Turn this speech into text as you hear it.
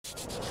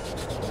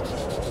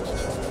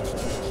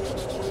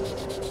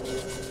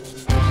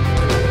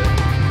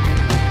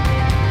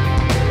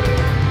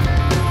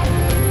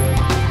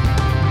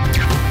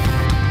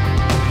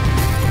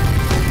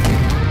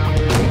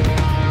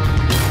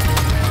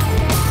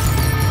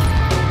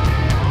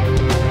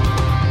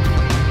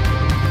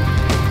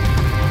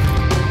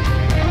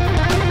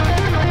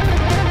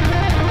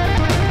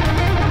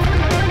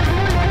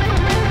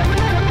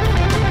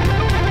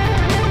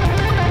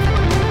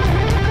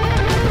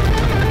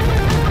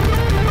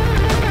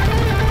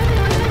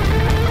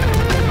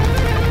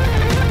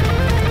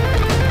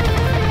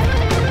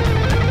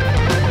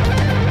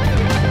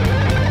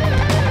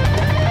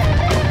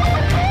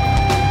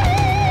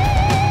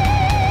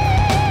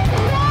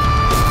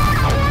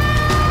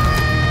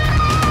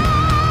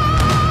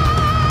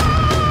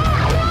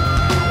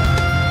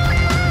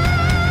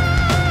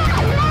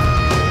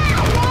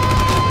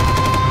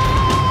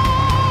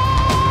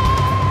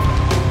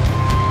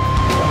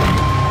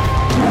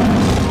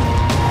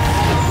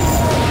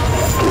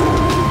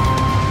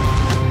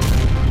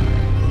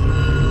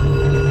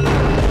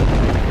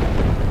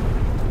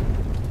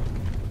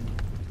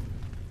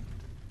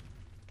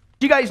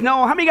guys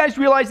know, how many of you guys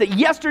realize that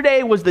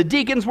yesterday was the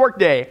deacon's work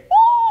day?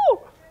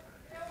 Woo!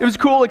 It was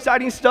cool,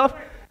 exciting stuff.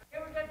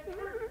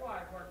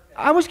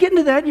 I was getting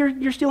to that.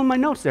 You're stealing my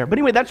notes there. But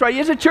anyway, that's right.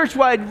 It's a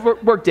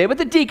church-wide work day. But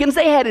the deacons,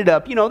 they headed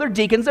up. You know, they're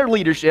deacons, they're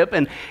leadership.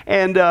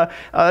 And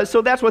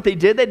so that's what they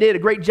did. They did a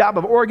great job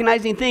of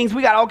organizing things.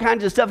 We got all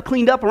kinds of stuff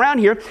cleaned up around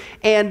here.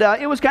 And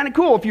it was kind of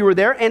cool if you were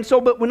there. And so,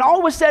 but when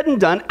all was said and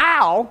done,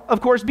 Al,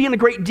 of course, being a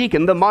great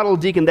deacon, the model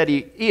deacon that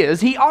he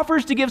is, he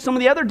offers to give some of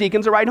the other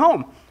deacons a ride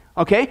home.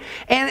 Okay?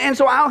 And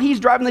so Al, he's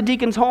driving the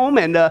deacons home.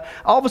 And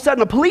all of a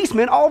sudden, a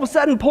policeman all of a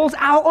sudden pulls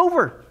Al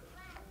over.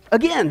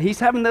 Again, he's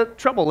having the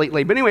trouble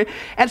lately. But anyway,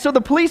 and so the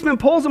policeman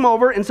pulls him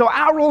over, and so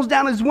Al rolls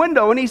down his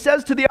window, and he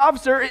says to the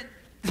officer,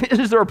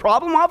 "Is there a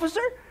problem, officer?"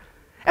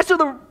 And so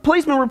the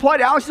policeman replied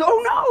to Al, he says,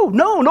 "Oh,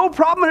 no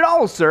problem at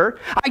all, sir.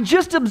 I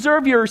just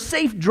observed your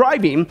safe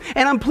driving,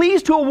 and I'm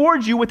pleased to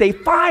award you with a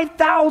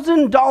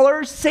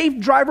 $5,000 Safe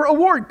Driver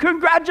Award.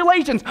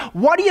 Congratulations.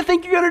 What do you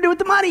think you're going to do with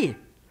the money?"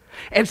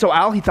 And so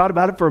Al, he thought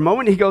about it for a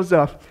moment, and he goes,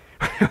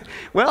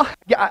 well,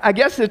 I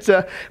guess it's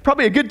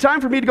probably a good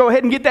time for me to go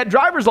ahead and get that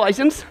driver's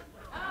license.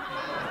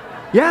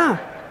 Yeah.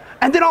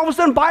 And then all of a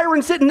sudden,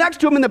 Byron sitting next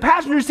to him in the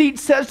passenger seat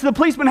says to the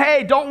policeman,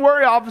 "Hey, don't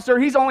worry, officer.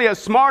 He's only a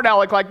smart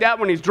aleck like that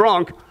when he's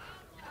drunk."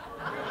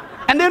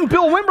 And then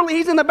Bill Wimberly,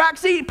 he's in the back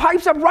seat,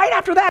 pipes up right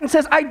after that and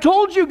says, "I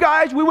told you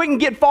guys we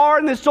wouldn't get far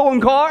in this stolen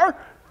car."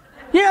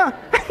 Yeah.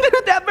 And then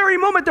at that very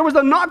moment, there was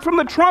a knock from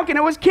the trunk, and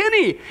it was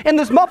Kenny in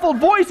this muffled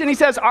voice, and he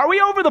says, "Are we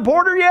over the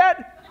border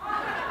yet?"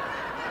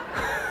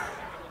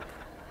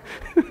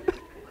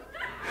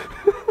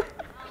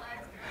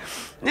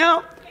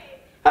 Now,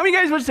 how many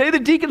guys would say the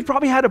deacons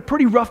probably had a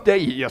pretty rough day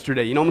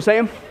yesterday? You know what I'm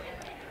saying?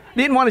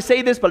 Didn't want to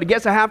say this, but I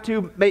guess I have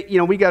to. You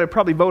know, we got to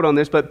probably vote on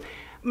this. But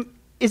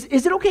is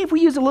it okay if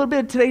we use a little bit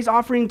of today's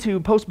offering to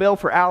post bail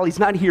for Al? He's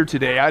not here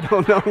today. I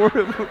don't know.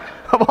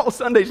 Of all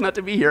Sundays not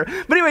to be here.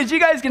 But anyways, you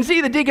guys can see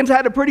the deacons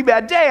had a pretty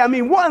bad day. I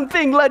mean, one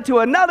thing led to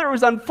another. It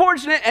was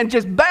unfortunate, and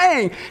just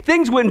bang,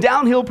 things went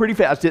downhill pretty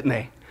fast, didn't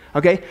they?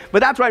 Okay,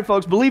 but that's right,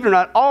 folks. Believe it or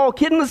not, all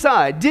kidding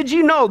aside, did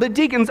you know that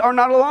deacons are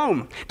not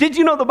alone? Did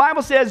you know the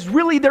Bible says,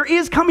 really, there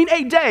is coming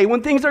a day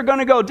when things are going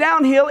to go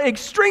downhill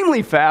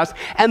extremely fast,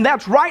 and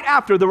that's right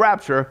after the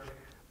rapture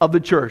of the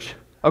church.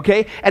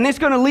 Okay, and it's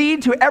going to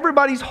lead to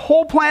everybody's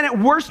whole planet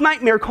worst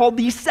nightmare called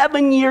the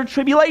 7-year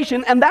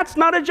tribulation, and that's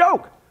not a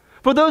joke.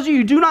 For those of you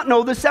who do not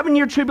know, the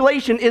 7-year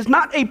tribulation is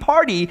not a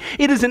party.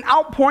 It is an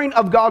outpouring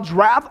of God's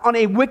wrath on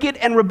a wicked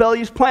and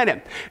rebellious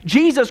planet.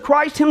 Jesus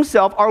Christ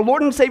himself, our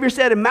Lord and Savior,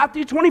 said in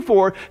Matthew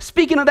 24,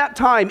 speaking of that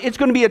time, it's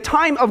going to be a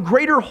time of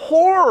greater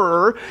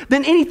horror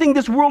than anything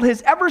this world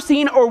has ever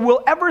seen or will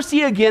ever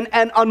see again.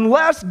 And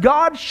unless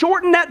God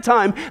shortened that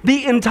time,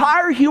 the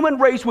entire human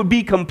race would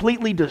be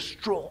completely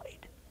destroyed.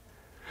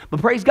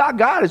 But praise God,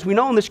 God, as we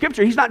know in the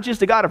scripture, he's not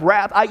just a God of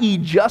wrath, i.e.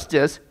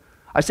 justice.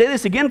 I say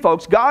this again,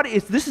 folks,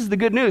 this is the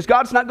good news.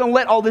 God's not going to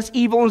let all this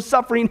evil and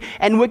suffering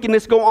and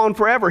wickedness go on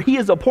forever. He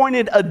has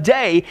appointed a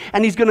day,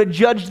 and he's going to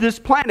judge this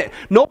planet.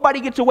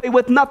 Nobody gets away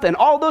with nothing.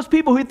 All those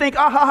people who think,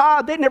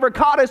 they never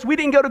caught us, we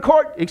didn't go to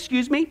court.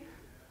 Excuse me?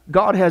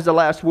 God has the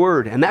last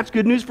word, and that's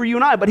good news for you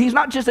and I. But he's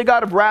not just a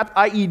God of wrath,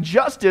 i.e.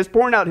 justice,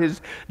 pouring out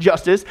his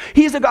justice.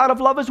 He's a God of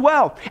love as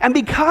well. And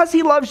because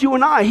he loves you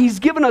and I, he's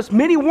given us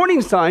many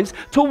warning signs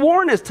to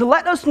warn us, to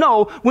let us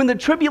know when the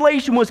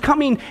tribulation was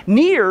coming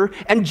near,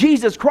 and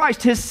Jesus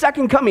Christ, his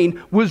second coming,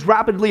 was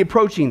rapidly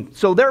approaching.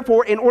 So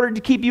therefore, in order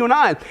to keep you and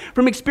I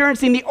from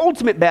experiencing the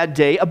ultimate bad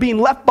day of being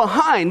left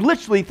behind,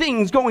 literally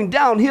things going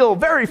downhill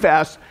very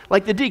fast,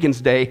 like the deacon's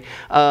day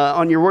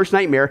on your worst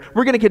nightmare,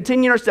 we're going to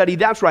continue our study.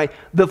 That's right,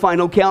 the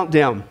final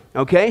countdown,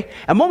 okay?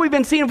 And what we've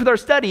been seeing with our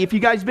study, if you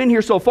guys have been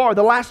here so far,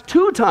 the last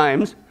 2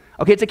 times,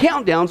 okay, it's a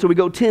countdown, so we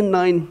go 10,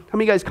 9. How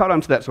many guys caught on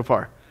to that so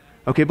far?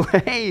 Okay,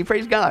 hey,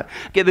 praise God.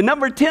 Okay, the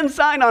number 10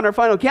 sign on our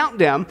final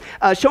countdown,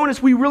 showing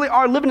us we really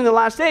are living in the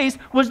last days,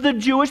 was the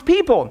Jewish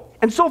people.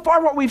 And so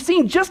far what we've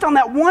seen just on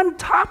that one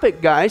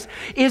topic, guys,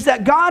 is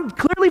that God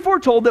clearly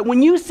foretold that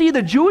when you see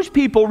the Jewish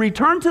people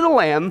return to the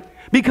land,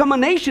 become a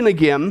nation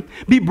again,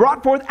 be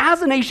brought forth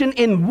as a nation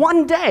in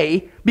one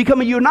day,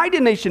 become a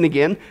united nation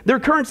again,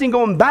 their currency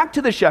going back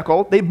to the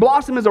shekel, they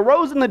blossom as a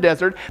rose in the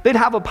desert, they'd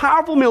have a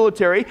powerful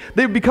military,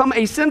 they'd become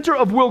a center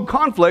of world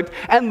conflict,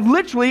 and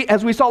literally,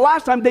 as we saw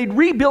last time, they'd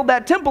rebuild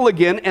that temple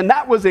again, and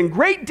that was in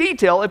great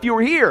detail if you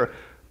were here.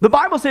 The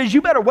Bible says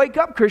you better wake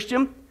up,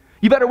 Christian.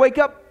 You better wake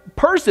up,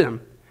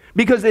 person.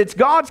 Because it's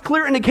God's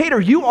clear indicator.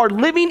 You are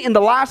living in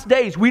the last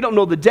days. We don't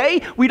know the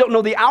day, we don't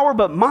know the hour,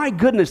 but my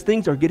goodness,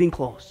 things are getting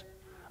close.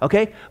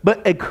 Okay?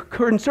 But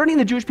concerning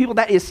the Jewish people,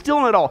 that is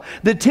still not all.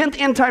 The 10th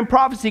end time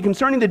prophecy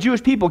concerning the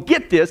Jewish people,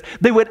 get this,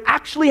 they would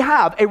actually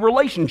have a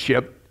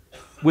relationship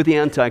with the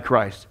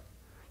Antichrist.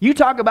 You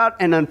talk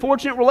about an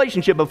unfortunate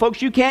relationship, but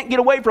folks, you can't get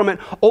away from it.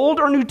 Old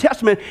or New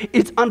Testament,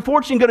 it's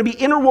unfortunately going to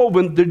be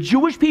interwoven. The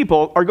Jewish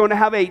people are going to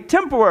have a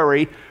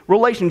temporary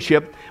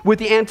relationship with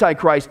the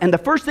Antichrist. And the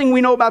first thing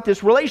we know about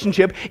this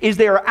relationship is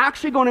they are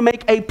actually going to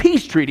make a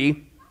peace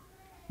treaty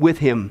with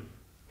him.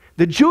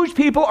 The Jewish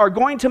people are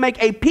going to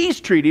make a peace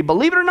treaty,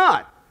 believe it or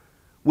not,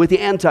 with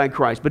the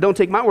Antichrist. But don't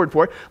take my word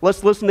for it.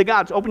 Let's listen to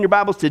God. So open your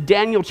Bibles to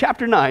Daniel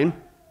chapter 9.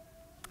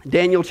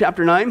 Daniel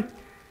chapter 9.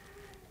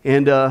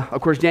 And,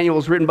 of course, Daniel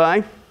was written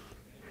by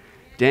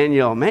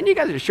Daniel. Man, you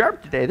guys are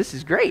sharp today. This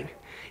is great.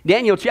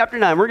 Daniel chapter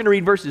 9, we're going to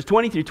read verses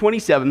 20 through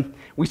 27.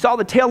 We saw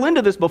the tail end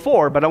of this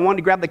before, but I wanted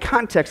to grab the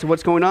context of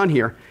what's going on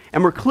here.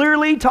 And we're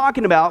clearly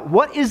talking about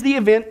what is the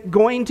event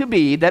going to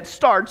be that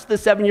starts the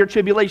 7-year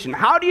tribulation.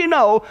 How do you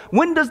know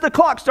when does the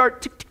clock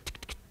start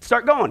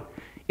going?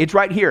 It's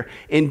right here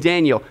in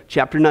Daniel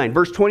chapter 9,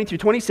 verse 20 through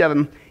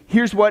 27.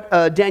 Here's what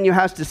Daniel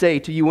has to say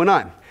to you and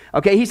I.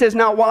 Okay, he says,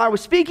 "Now while I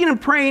was speaking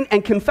and praying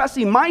and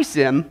confessing my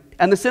sin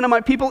and the sin of my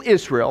people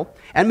Israel,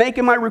 and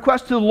making my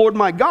request to the Lord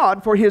my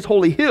God for his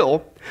holy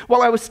hill,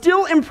 while I was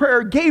still in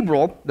prayer,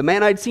 Gabriel, the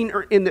man I'd seen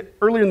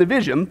earlier in the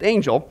vision, the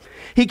angel,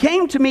 he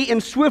came to me in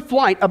swift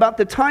flight about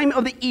the time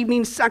of the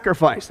evening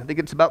sacrifice." I think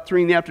it's about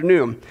 3 in the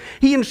afternoon.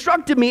 "He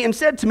instructed me and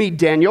said to me,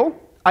 'Daniel,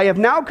 I have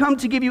now come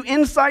to give you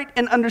insight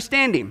and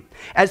understanding.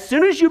 As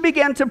soon as you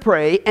began to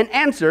pray, an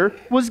answer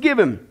was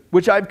given,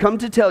 which I've come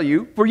to tell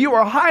you, for you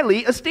are highly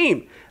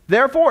esteemed.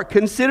 Therefore,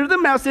 consider the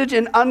message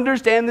and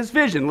understand this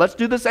vision.'" Let's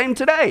do the same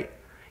today.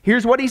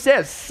 Here's what he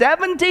says,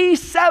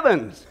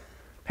 77s.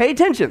 Pay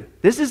attention.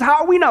 This is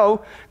how we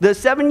know the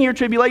 7-year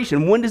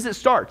tribulation. When does it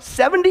start?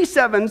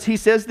 77s, he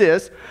says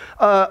this,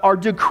 are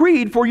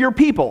decreed for your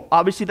people.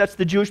 Obviously, that's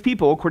the Jewish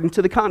people according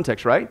to the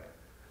context, right?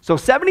 So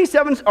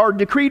 77s are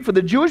decreed for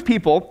the Jewish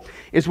people,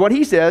 is what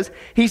he says.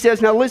 He says,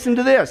 now listen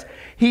to this.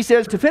 He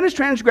says, to finish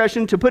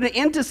transgression, to put an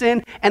end to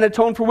sin, and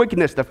atone for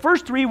wickedness. The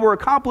first 3 were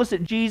accomplished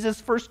at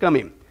Jesus' first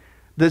coming.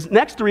 The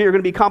next 3 are going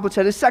to be accomplished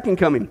at his second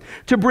coming.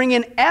 To bring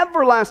in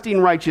everlasting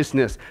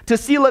righteousness, to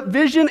seal up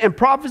vision and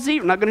prophecy,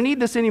 we're not going to need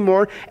this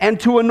anymore, and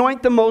to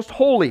anoint the most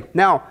holy.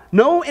 Now,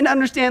 know and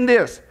understand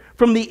this.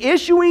 From the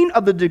issuing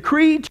of the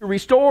decree to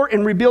restore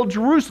and rebuild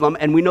Jerusalem,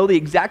 and we know the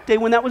exact day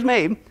when that was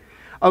made,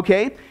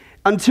 okay,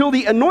 until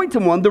the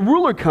anointed one, the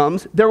ruler,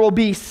 comes, there will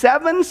be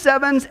 7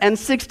 sevens and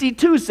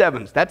 62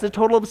 sevens. That's a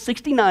total of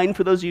 69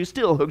 for those of you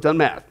still hooked on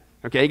math.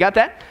 Okay, you got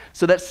that?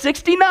 So that's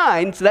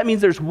 69. So that means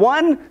there's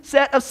 1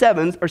 set of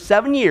 7s, or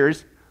 7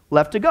 years,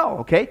 left to go,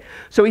 okay?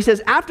 So he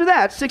says, after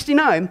that,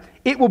 69,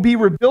 it will be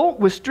rebuilt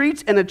with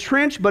streets and a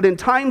trench, but in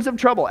times of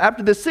trouble.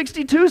 After the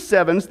 62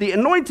 sevens, the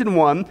anointed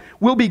one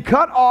will be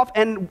cut off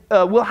and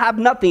will have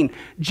nothing.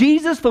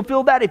 Jesus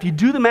fulfilled that, if you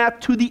do the math,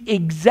 to the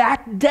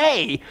exact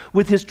day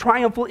with his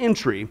triumphal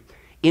entry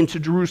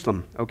into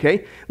Jerusalem,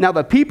 okay? Now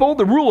the people,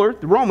 the ruler,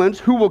 the Romans,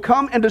 who will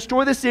come and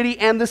destroy the city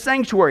and the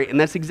sanctuary, and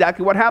that's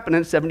exactly what happened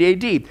in 70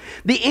 AD.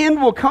 The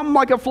end will come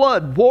like a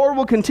flood. War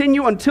will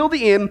continue until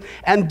the end,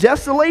 and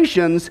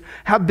desolations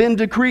have been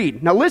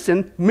decreed. Now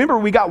listen, remember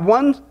we got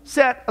 1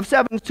 set of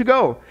 7s to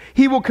go.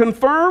 He will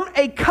confirm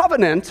a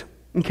covenant,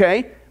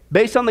 okay?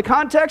 Based on the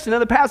context and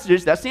other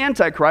passages, that's the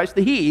Antichrist,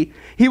 the he.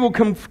 He will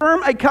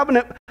confirm a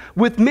covenant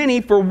with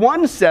many for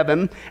 1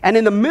 7, and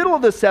in the middle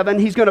of the 7,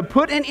 he's going to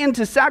put an end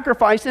to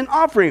sacrifice and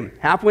offering,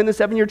 halfway in the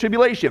 7-year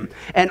tribulation.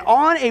 And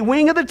on a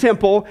wing of the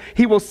temple,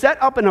 he will set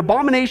up an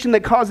abomination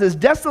that causes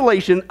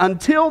desolation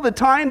until the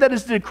time that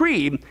is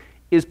decreed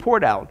is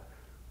poured out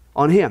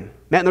on him.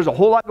 Man, there's a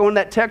whole lot going in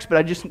that text, but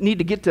I just need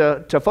to get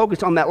to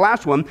focus on that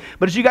last one.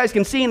 But as you guys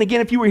can see, and again,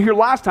 if you were here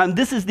last time,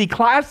 this is the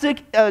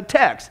classic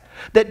text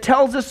that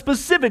tells us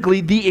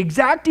specifically the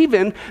exact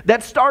event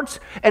that starts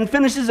and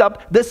finishes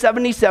up the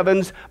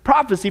 77's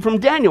prophecy from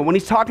Daniel when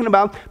he's talking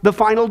about the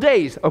final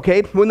days,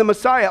 okay? When the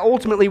Messiah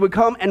ultimately would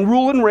come and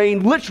rule and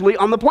reign literally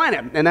on the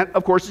planet. And that,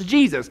 of course, is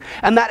Jesus.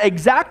 And that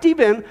exact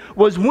event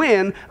was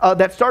when,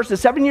 that starts the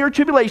 7-year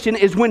tribulation,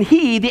 is when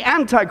he, the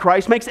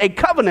Antichrist, makes a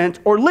covenant,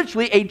 or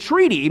literally a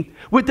treaty,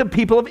 with the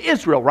people of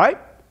Israel, right?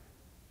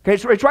 Okay,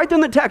 so it's right there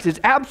in the text.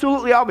 It's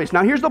absolutely obvious.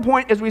 Now, here's the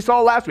point, as we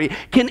saw last week.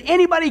 Can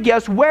anybody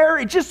guess where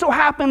it just so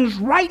happens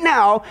right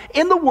now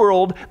in the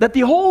world that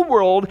the whole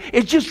world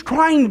is just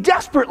trying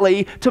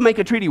desperately to make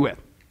a treaty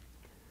with?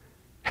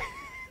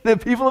 The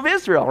people of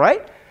Israel,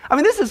 right? I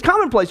mean, this is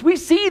commonplace. We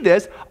see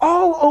this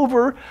all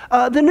over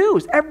the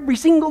news every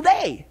single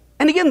day.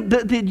 And again,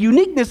 the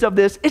uniqueness of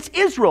this, it's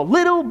Israel,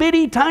 little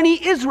bitty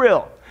tiny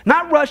Israel.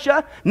 Not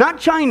Russia, not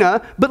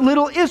China, but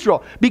little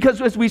Israel.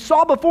 Because as we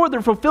saw before,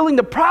 they're fulfilling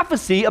the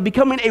prophecy of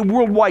becoming a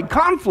worldwide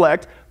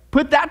conflict.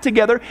 Put that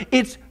together,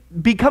 it's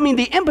becoming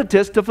the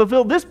impetus to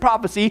fulfill this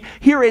prophecy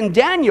here in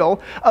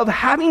Daniel of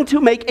having to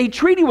make a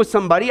treaty with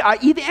somebody,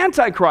 i.e. the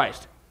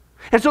Antichrist.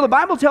 And so the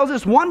Bible tells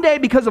us one day,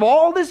 because of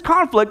all this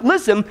conflict,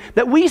 listen,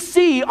 that we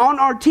see on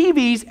our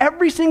TVs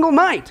every single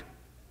night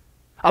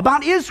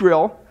about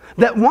Israel,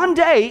 that one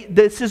day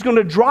this is going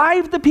to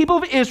drive the people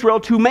of Israel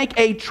to make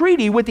a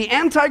treaty with the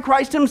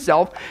Antichrist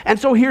himself. And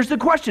so here's the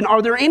question.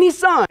 Are there any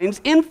signs,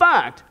 in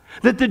fact,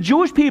 that the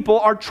Jewish people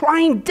are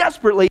trying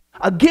desperately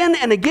again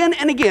and again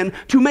and again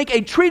to make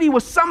a treaty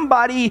with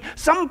somebody,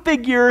 some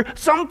figure,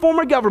 some form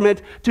of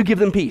government to give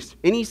them peace?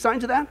 Any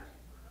signs of that?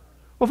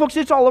 Well, folks,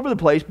 it's all over the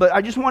place, but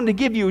I just wanted to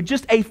give you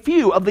just a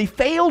few of the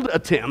failed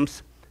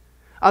attempts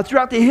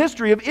throughout the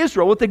history of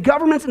Israel with the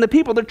governments and the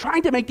people they're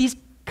trying to make these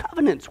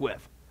covenants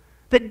with.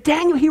 That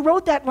Daniel, he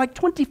wrote that like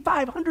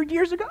 2,500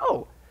 years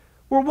ago.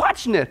 We're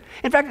watching it.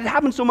 In fact, it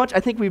happens so much,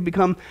 I think we've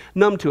become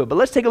numb to it. But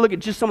let's take a look at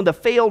just some of the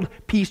failed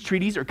peace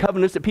treaties or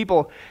covenants that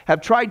people have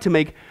tried to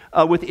make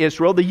with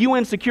Israel. The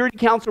UN Security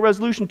Council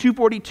Resolution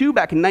 242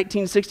 back in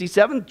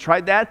 1967,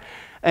 tried that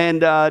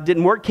and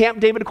didn't work. Camp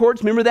David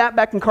Accords, remember that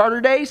back in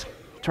Carter days?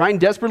 Trying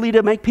desperately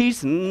to make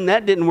peace, and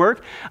that didn't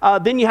work.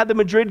 Then you had the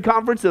Madrid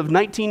Conference of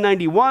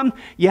 1991.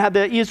 You had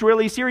the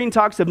Israeli-Syrian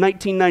talks of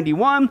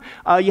 1991.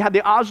 You had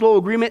the Oslo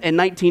Agreement in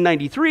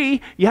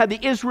 1993. You had the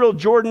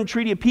Israel-Jordan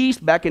Treaty of Peace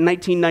back in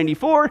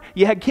 1994.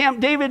 You had Camp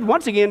David,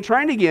 once again,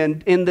 trying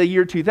again in the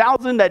year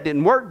 2000. That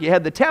didn't work. You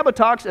had the Taba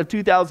talks of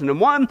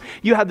 2001.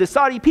 You had the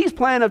Saudi peace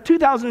plan of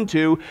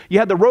 2002. You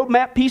had the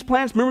roadmap peace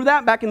plans. Remember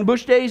that back in the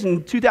Bush days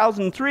in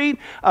 2003.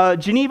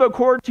 Geneva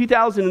Accord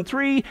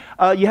 2003.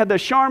 You had the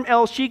Sharm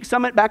el-Sheikh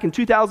Summit back in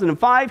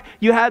 2005.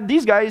 You had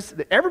these guys,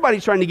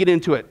 everybody's trying to get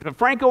into it. The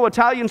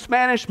Franco-Italian,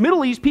 Spanish,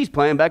 Middle East peace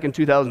plan back in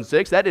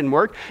 2006. That didn't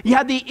work. You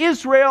had the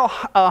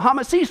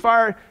Israel-Hamas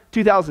ceasefire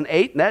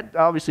 2008. That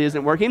obviously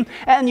isn't working.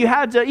 And you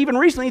had even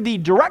recently the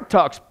direct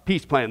talks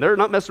peace plan. They're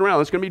not messing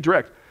around. It's going to be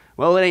direct.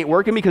 Well, it ain't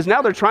working because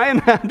now they're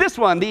trying this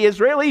one, the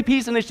Israeli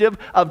Peace Initiative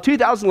of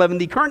 2011.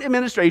 The current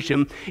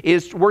administration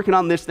is working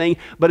on this thing,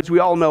 but as we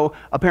all know,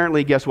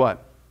 apparently, guess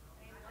what?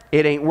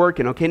 It ain't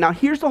working, okay? Now,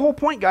 here's the whole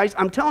point, guys.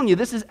 I'm telling you,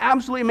 this is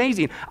absolutely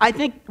amazing. I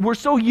think we're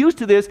so used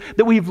to this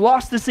that we've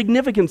lost the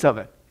significance of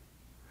it.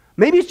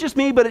 Maybe it's just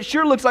me, but it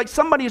sure looks like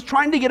somebody is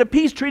trying to get a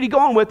peace treaty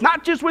going with,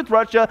 not just with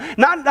Russia,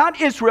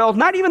 not Israel,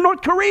 not even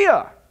North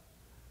Korea.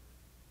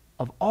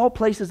 Of all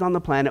places on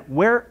the planet,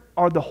 where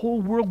are the whole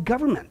world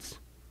governments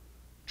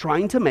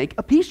trying to make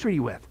a peace treaty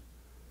with?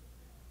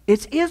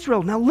 It's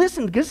Israel. Now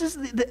listen, this is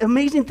the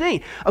amazing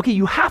thing. Okay,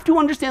 you have to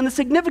understand the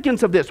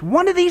significance of this.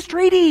 One of these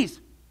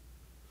treaties,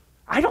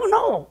 I don't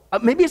know.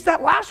 Maybe it's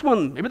that last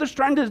one. Maybe they're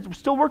trying to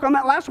still work on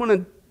that last one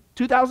in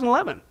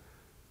 2011.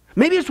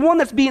 Maybe it's one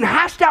that's being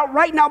hashed out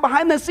right now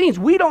behind the scenes.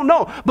 We don't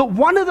know. But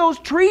one of those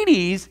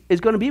treaties is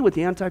going to be with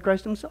the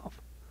Antichrist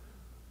himself.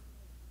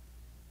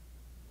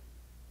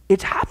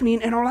 It's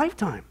happening in our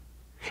lifetime.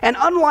 And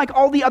unlike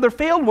all the other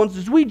failed ones,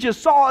 as we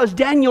just saw, as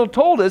Daniel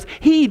told us,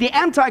 he, the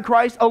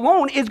Antichrist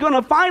alone, is going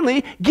to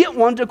finally get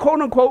one to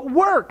quote-unquote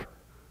work.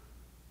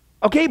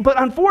 Okay,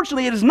 but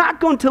unfortunately, it is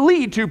not going to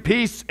lead to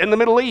peace in the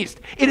Middle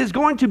East. It is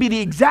going to be the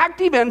exact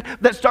event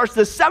that starts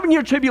the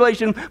 7-year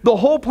tribulation, the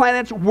whole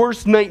planet's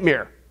worst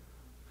nightmare.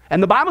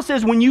 And the Bible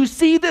says when you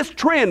see this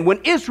trend, when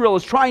Israel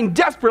is trying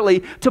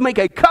desperately to make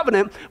a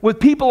covenant with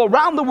people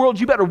around the world,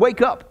 you better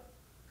wake up.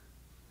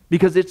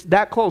 Because it's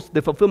that close,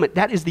 the fulfillment.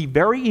 That is the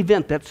very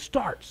event that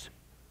starts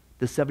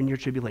the 7-year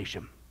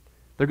tribulation.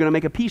 They're going to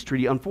make a peace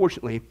treaty,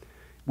 unfortunately,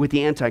 with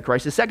the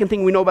Antichrist. The second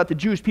thing we know about the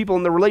Jewish people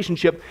and their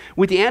relationship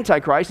with the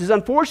Antichrist is,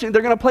 unfortunately,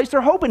 they're going to place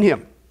their hope in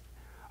him.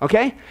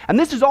 Okay? And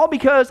this is all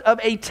because of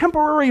a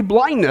temporary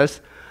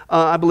blindness,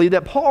 I believe,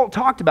 that Paul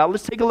talked about.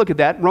 Let's take a look at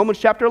that. Romans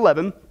chapter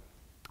 11,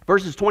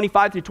 verses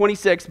 25 through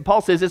 26.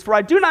 Paul says this, "For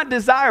I do not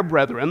desire,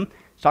 brethren,"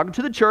 he's talking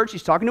to the church,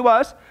 he's talking to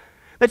us,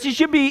 "that you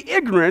should be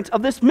ignorant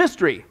of this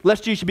mystery,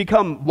 lest you should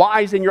become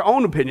wise in your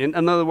own opinion,"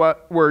 in other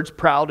words,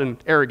 proud and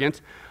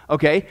arrogant,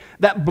 okay?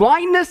 "That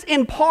blindness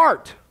in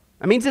part,"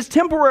 that means it's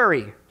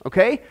temporary,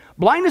 okay?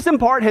 "Blindness in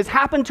part has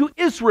happened to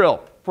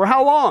Israel." For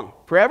how long?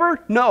 Forever?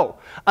 No.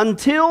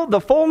 "Until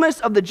the fullness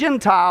of the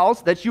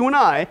Gentiles," that's you and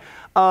I,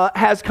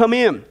 "has come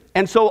in.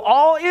 And so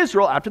all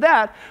Israel, after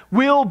that,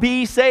 will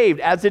be saved.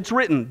 As it's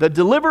written, the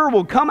deliverer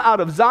will come out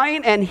of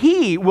Zion, and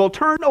he will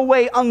turn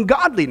away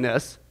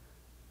ungodliness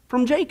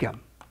from Jacob."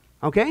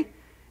 Okay?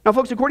 Now,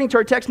 folks, according to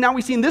our text, now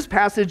we see in this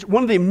passage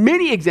one of the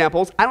many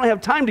examples, I don't have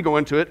time to go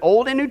into it,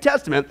 Old and New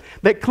Testament,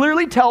 that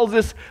clearly tells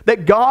us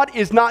that God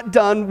is not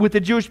done with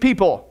the Jewish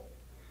people.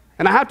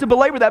 And I have to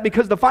belabor that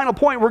because the final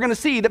point we're going to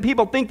see that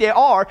people think they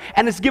are,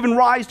 and it's given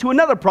rise to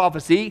another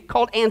prophecy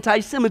called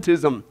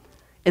anti-Semitism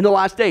in the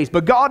last days.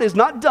 But God is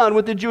not done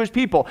with the Jewish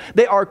people.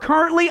 They are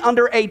currently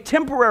under a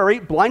temporary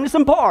blindness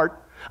in part,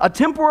 a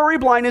temporary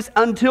blindness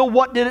until,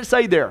 what did it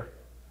say there?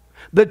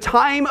 The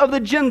time of the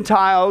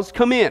Gentiles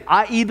come in,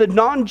 i.e. the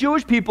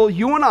non-Jewish people,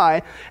 you and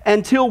I,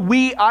 until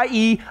we,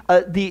 i.e.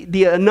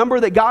 the number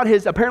that God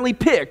has apparently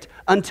picked,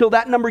 until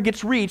that number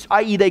gets reached,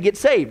 i.e. they get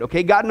saved,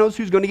 okay? God knows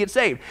who's going to get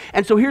saved.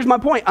 And so here's my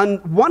point.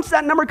 Once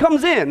that number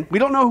comes in, we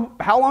don't know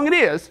how long it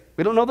is.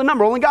 We don't know the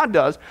number, only God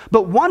does.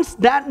 But once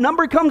that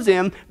number comes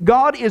in,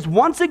 God is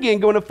once again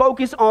going to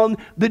focus on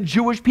the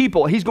Jewish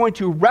people. He's going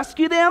to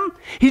rescue them.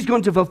 He's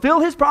going to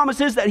fulfill his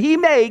promises that he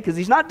made, because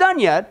he's not done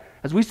yet.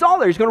 As we saw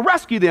there, he's going to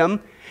rescue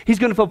them. He's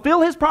going to fulfill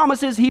his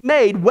promises he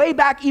made way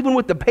back even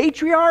with the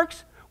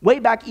patriarchs, way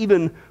back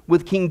even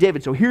with King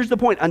David. So here's the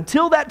point.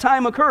 Until that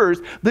time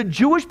occurs, the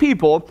Jewish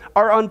people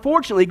are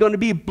unfortunately going to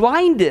be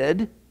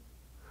blinded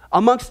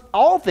amongst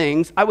all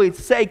things, I would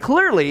say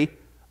clearly,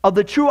 of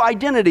the true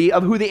identity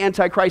of who the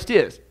Antichrist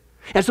is.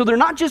 And so they're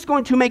not just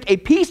going to make a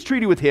peace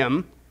treaty with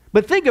him,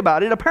 but think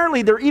about it.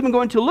 Apparently, they're even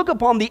going to look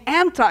upon the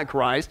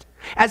Antichrist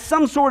as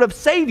some sort of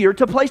savior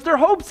to place their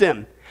hopes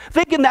in.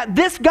 thinking that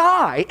this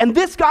guy and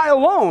this guy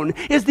alone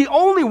is the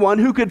only one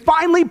who could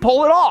finally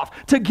pull it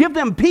off to give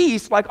them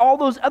peace like all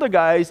those other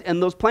guys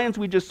and those plans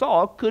we just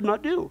saw could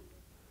not do.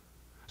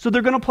 So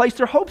they're going to place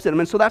their hopes in him.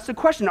 And so that's the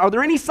question. Are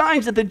there any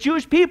signs that the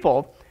Jewish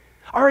people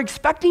are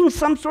expecting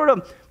some sort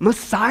of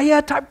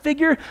Messiah type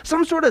figure,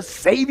 some sort of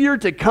savior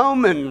to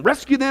come and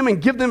rescue them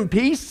and give them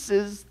peace?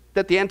 Is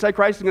that the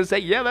Antichrist is going to say,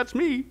 yeah, that's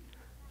me?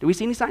 Do we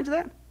see any signs of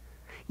that?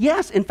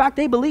 Yes. In fact,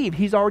 they believe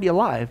he's already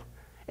alive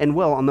and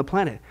well on the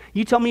planet.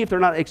 You tell me if they're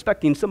not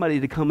expecting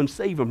somebody to come and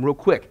save them real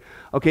quick.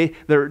 Okay,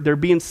 they're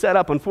being set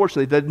up,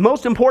 unfortunately. The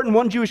most important,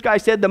 one Jewish guy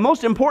said, the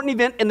most important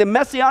event in the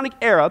Messianic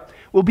era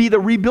will be the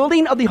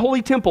rebuilding of the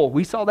Holy Temple.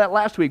 We saw that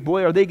last week.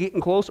 Boy, are they getting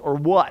close or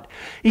what?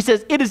 He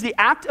says, it is the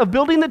act of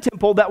building the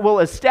temple that will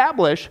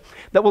establish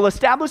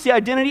the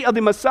identity of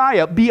the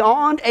Messiah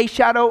beyond a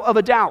shadow of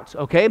a doubt,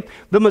 okay?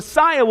 The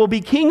Messiah will be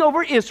king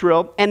over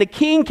Israel, and a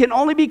king can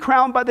only be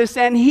crowned by the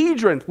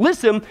Sanhedrin.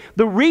 Listen,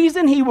 the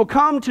reason he will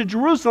come to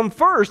Jerusalem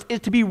first is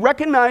to be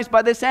recognized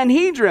by the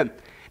Sanhedrin.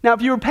 Now,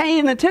 if you were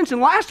paying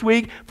attention last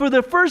week, for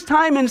the first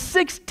time in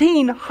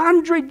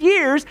 1,600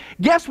 years,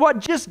 guess what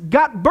just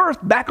got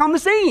birthed back on the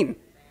scene?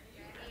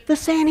 The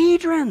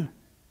Sanhedrin.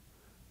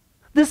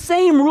 The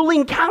same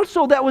ruling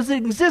council that was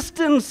in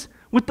existence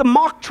with the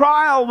mock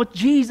trial with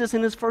Jesus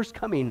in his first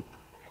coming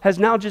has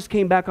now just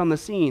came back on the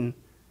scene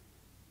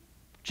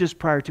just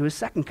prior to his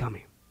second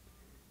coming.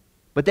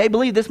 But they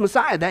believe this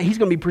Messiah, that he's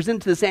going to be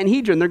presented to the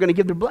Sanhedrin. They're going to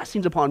give their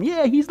blessings upon him.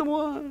 Yeah, he's the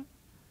one.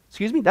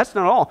 Excuse me? That's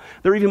not all.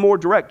 They're even more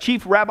direct.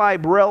 Chief Rabbi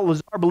Burel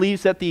Lazar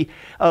believes that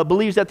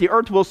the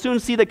earth will soon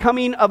see the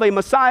coming of a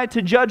Messiah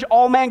to judge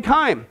all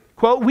mankind.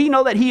 Quote, we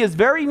know that he is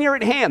very near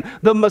at hand.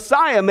 The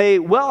Messiah may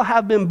well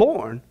have been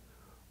born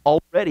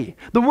already.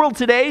 The world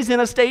today is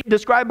in a state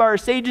described by our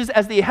sages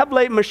as the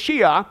Heble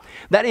Mashiach,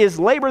 that is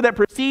labor that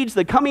precedes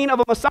the coming of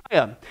a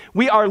Messiah.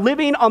 We are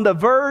living on the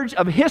verge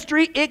of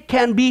history. It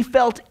can be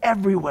felt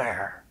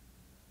everywhere.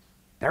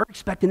 They're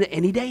expecting it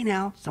any day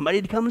now,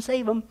 somebody to come and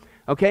save them.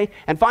 Okay?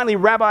 And finally,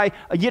 Rabbi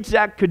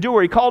Yitzhak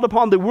Kaduri called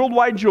upon the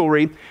worldwide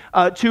Jewry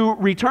to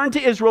return to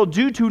Israel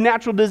due to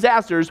natural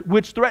disasters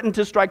which threaten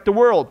to strike the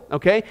world.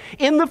 Okay?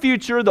 In the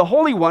future, the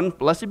Holy One,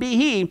 blessed be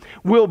He,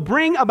 will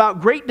bring about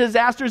great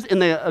disasters in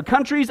the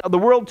countries of the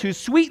world to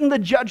sweeten the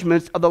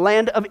judgments of the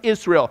land of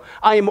Israel.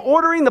 I am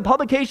ordering the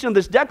publication of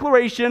this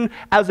declaration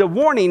as a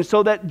warning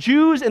so that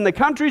Jews in the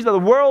countries of the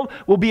world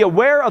will be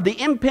aware of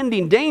the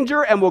impending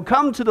danger and will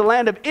come to the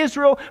land of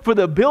Israel for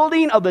the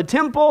building of the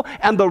temple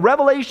and the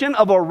revelation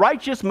of a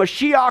righteous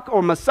Mashiach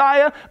or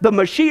Messiah. The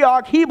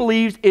Mashiach, he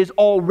believes, is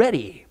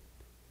already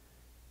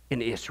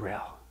in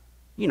Israel.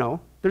 You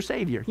know, their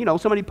Savior. You know,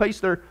 somebody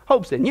placed their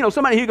hopes in. You know,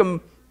 somebody who can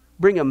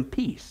bring them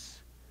peace,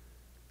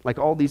 like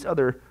all these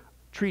other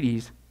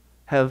treaties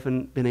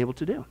haven't been able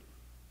to do.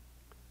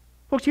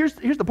 Folks, here's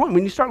the point.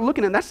 When you start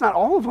looking at, that's not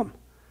all of them.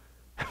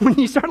 When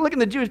you start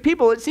looking at the Jewish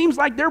people, it seems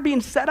like they're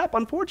being set up,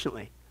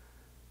 unfortunately,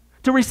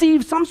 to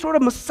receive some sort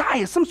of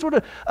Messiah, some sort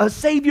of a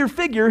Savior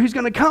figure who's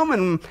going to come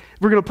and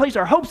we're going to place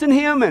our hopes in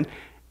him and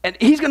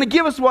he's going to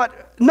give us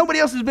what nobody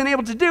else has been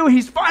able to do.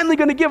 He's finally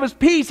going to give us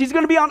peace. He's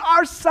going to be on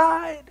our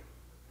side.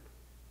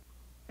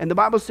 And the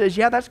Bible says,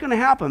 yeah, that's going to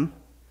happen,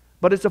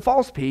 but it's a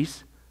false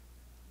peace,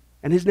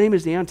 and his name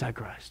is the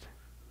Antichrist.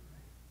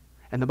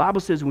 And the Bible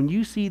says when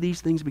you see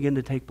these things begin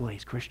to take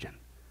place, Christian,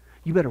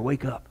 you better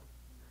wake up.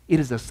 It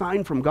is a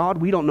sign from God.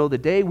 We don't know the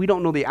day, we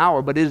don't know the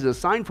hour, but it is a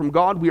sign from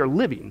God. We are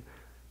living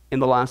in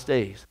the last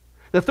days.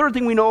 The third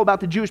thing we know about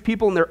the Jewish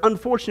people and their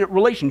unfortunate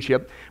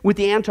relationship with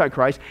the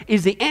Antichrist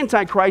is the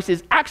Antichrist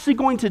is actually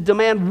going to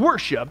demand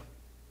worship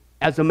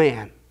as a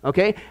man,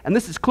 okay? And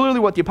this is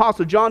clearly what the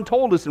Apostle John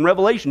told us in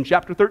Revelation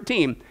chapter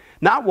 13.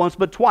 Not once,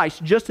 but twice,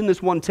 just in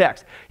this one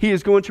text. He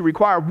is going to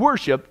require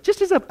worship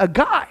just as a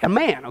guy, a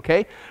man,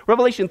 okay?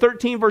 Revelation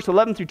 13, verse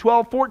 11 through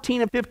 12,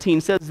 14, and 15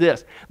 says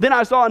this. Then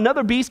I saw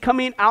another beast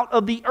coming out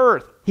of the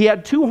earth. He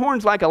had two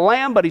horns like a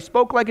lamb, but he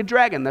spoke like a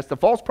dragon. That's the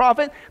false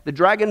prophet. The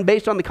dragon,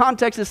 based on the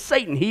context, is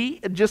Satan.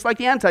 He, just like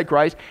the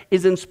Antichrist,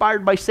 is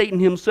inspired by Satan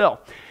himself.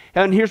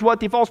 And here's what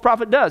the false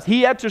prophet does.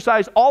 He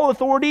exercised all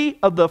authority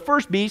of the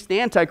first beast, the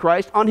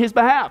Antichrist, on his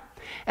behalf.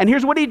 And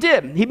here's what he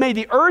did. He made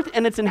the earth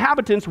and its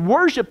inhabitants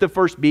worship the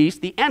first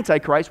beast, the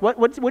Antichrist.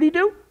 What did he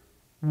do?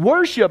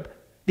 Worship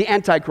the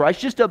Antichrist,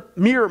 just a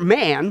mere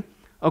man,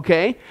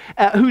 okay,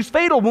 whose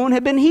fatal wound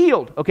had been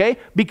healed, okay?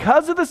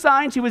 Because of the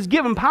signs he was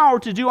given power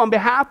to do on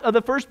behalf of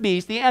the first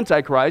beast, the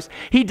Antichrist,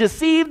 he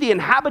deceived the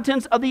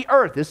inhabitants of the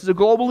earth. This is a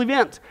global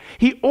event.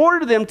 He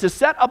ordered them to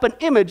set up an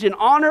image in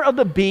honor of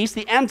the beast,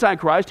 the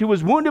Antichrist, who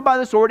was wounded by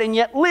the sword and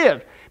yet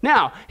lived.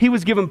 Now, he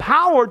was given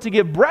power to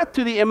give breath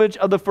to the image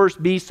of the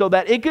first beast so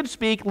that it could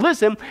speak,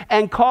 listen,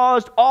 and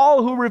caused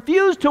all who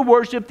refused to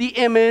worship the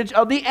image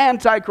of the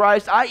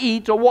Antichrist, i.e.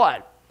 to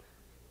what?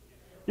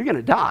 You're going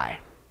to die.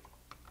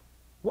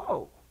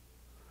 Whoa.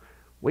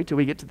 Wait till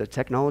we get to the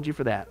technology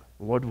for that,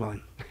 Lord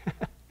willing.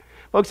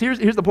 Folks, here's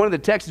the point of the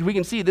text. As we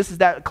can see, this is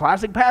that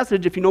classic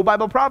passage, if you know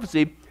Bible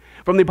prophecy,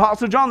 from the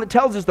Apostle John that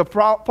tells us the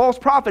false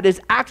prophet is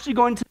actually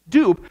going to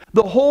dupe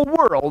the whole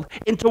world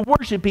into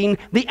worshiping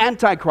the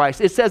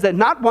Antichrist. It says that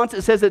not once,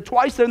 it says it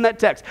twice in that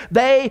text.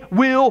 They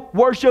will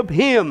worship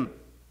him.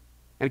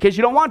 And in case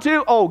you don't want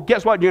to, oh,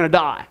 guess what? You're going to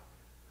die.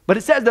 But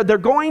it says that they're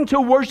going to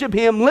worship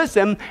him.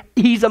 Listen,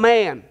 he's a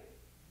man.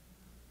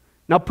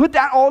 Now put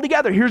that all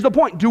together. Here's the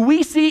point. Do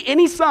we see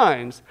any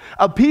signs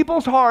of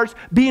people's hearts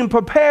being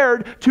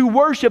prepared to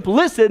worship,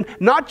 listen,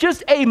 not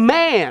just a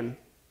man,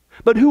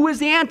 but who is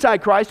the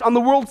Antichrist on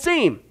the world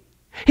scene?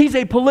 He's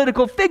a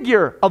political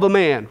figure of a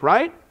man,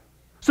 right?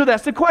 So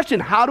that's the question.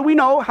 How do we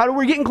know? How are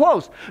we getting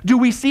close? Do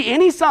we see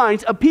any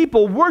signs of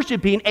people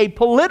worshiping a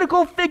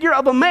political figure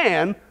of a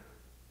man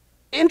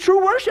in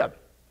true worship?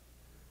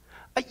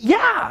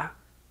 Yeah,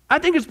 I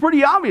think it's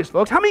pretty obvious,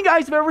 folks. How many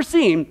guys have ever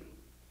seen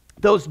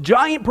those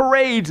giant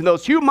parades and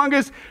those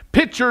humongous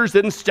pictures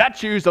and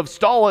statues of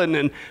Stalin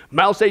and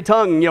Mao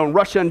Zedong, in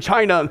Russia and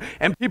China,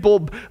 and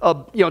people,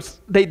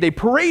 they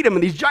parade him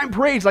in these giant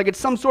parades like it's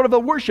some sort of a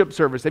worship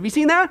service. Have you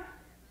seen that?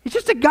 He's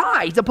just a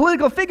guy. He's a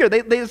political figure.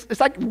 It's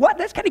like, what?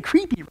 That's kind of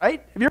creepy,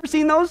 right? Have you ever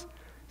seen those?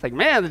 It's like,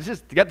 man, it's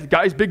just, you got the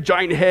guy's big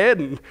giant head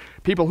and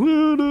people,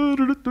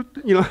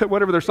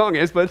 whatever their song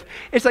is, but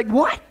it's like,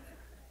 what?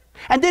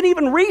 And then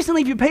even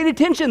recently, if you paid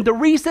attention, the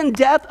recent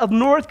death of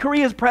North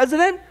Korea's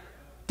president,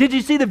 did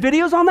you see the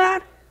videos on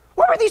that?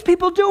 What were these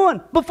people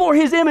doing before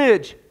his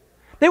image?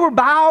 They were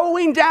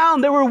bowing down.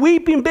 They were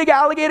weeping big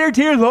alligator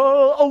tears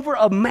over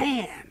a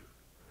man.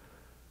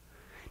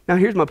 Now,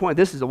 here's my point.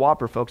 This is a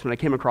whopper, folks, when I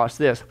came across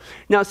this.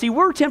 Now, see,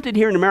 we're tempted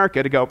here in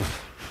America to go,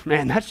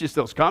 man, that's just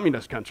those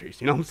communist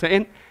countries. You know what I'm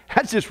saying?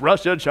 That's just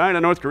Russia,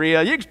 China, North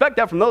Korea. You expect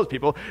that from those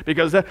people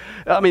because,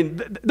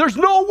 there's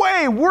no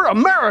way we're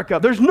America.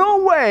 There's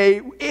no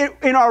way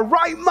in our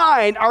right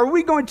mind are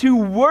we going to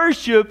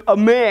worship a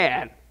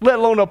man, let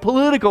alone a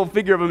political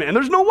figure of a man.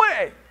 There's no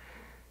way.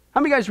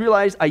 How many guys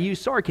realize I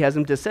use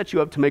sarcasm to set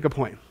you up to make a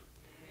point?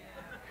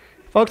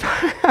 Folks,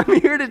 I'm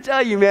here to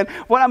tell you, man,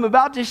 what I'm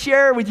about to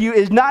share with you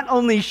is not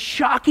only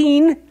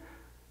shocking,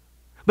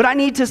 but I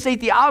need to state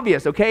the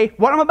obvious, okay?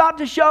 What I'm about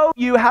to show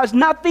you has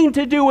nothing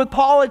to do with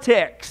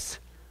politics.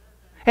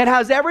 It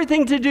has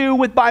everything to do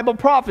with Bible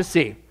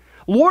prophecy.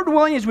 Lord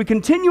willing, as we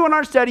continue in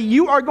our study,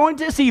 you are going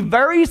to see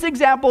various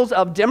examples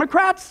of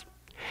Democrats,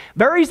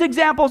 various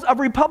examples of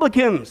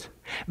Republicans,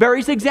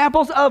 various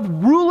examples of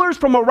rulers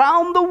from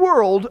around the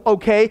world,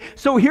 okay?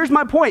 So here's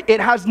my point. It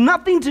has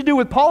nothing to do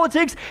with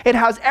politics. It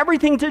has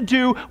everything to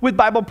do with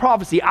Bible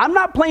prophecy. I'm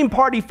not playing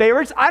party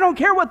favorites. I don't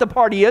care what the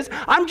party is.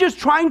 I'm just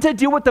trying to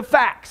deal with the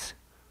facts,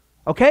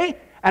 okay?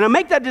 And I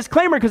make that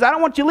disclaimer because I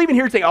don't want you leaving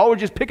here saying, oh, we're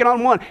just picking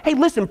on one. Hey,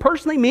 listen,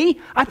 personally, me,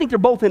 I think they're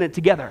both in it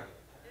together.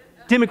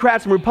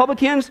 Democrats and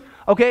Republicans,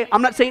 okay?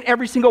 I'm not saying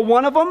every single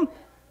one of them,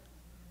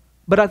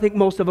 but I think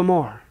most of them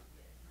are.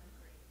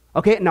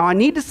 Okay, now I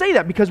need to say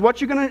that because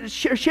what you're going to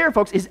share,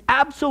 folks, is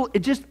absolute, it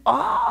just,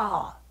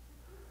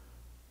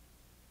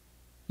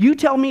 You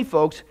tell me,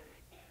 folks,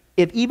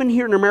 if even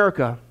here in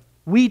America,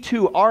 we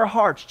too, our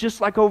hearts,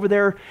 just like over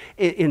there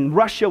in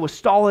Russia with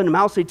Stalin and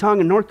Mao Zedong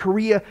and North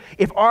Korea,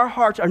 if our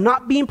hearts are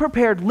not being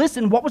prepared,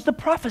 listen, what was the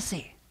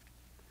prophecy?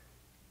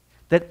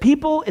 That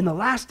people in the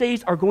last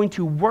days are going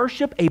to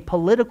worship a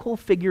political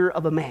figure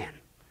of a man.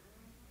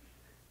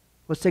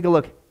 Let's take a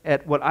look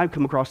at what I've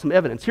come across some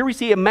evidence. Here we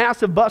see a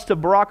massive bust of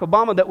Barack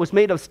Obama that was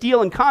made of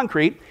steel and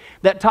concrete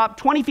that topped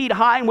 20 feet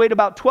high and weighed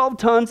about 12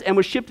 tons and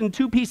was shipped in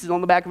 2 pieces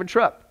on the back of a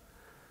truck.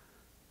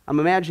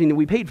 I'm imagining that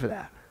we paid for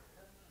that.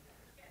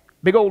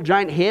 Big old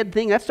giant head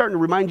thing, that's starting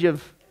to remind you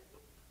of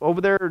over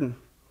there in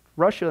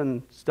Russia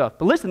and stuff.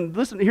 But listen,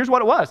 here's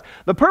what it was.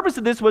 The purpose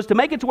of this was to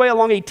make its way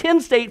along a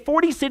 10-state,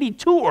 40-city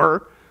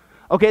tour,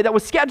 okay, that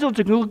was scheduled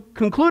to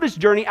conclude its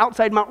journey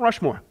outside Mount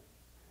Rushmore.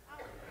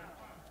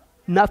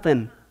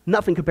 Nothing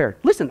compared.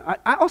 Listen,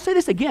 I'll say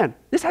this again.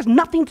 This has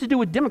nothing to do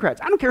with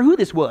Democrats. I don't care who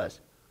this was.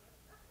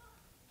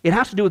 It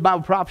has to do with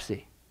Bible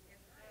prophecy.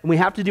 And we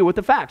have to deal with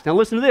the facts. Now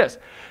listen to this.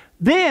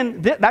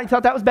 Then, I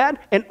thought that was bad.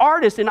 An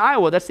artist in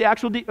Iowa, that's the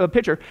actual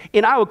picture,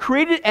 in Iowa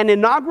created an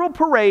inaugural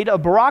parade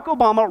of Barack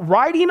Obama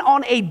riding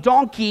on a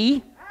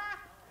donkey,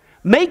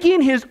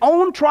 making his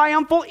own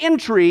triumphal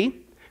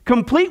entry,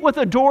 complete with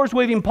adorers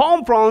waving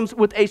palm fronds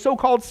with a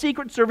so-called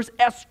Secret Service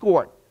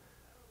escort.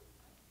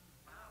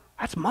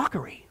 That's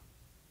mockery.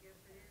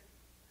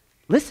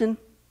 Listen,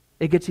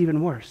 it gets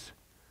even worse.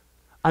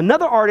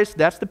 Another artist,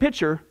 that's the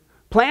picture,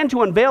 planned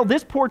to unveil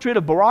this portrait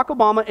of Barack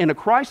Obama in a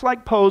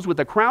Christ-like pose with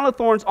a crown of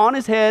thorns on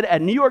his head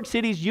at New York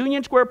City's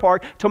Union Square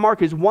Park to mark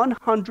his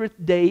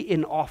 100th day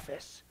in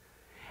office.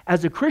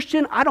 As a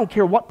Christian, I don't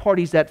care what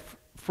party's that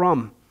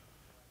from.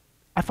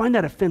 I find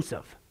that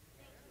offensive.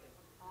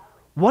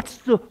 What's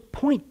the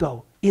point,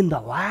 though? In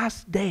the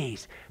last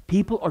days,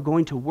 people are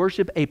going to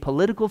worship a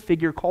political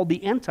figure called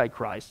the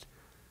Antichrist.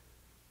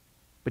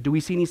 But do we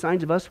see any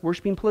signs of us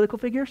worshiping political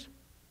figures?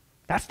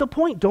 That's the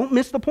point. Don't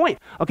miss the point.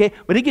 Okay,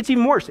 but it gets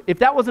even worse. If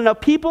that wasn't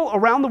enough, people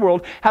around the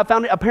world have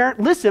found it apparent,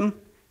 listen,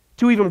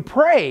 to even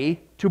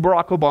pray to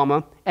Barack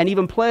Obama and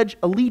even pledge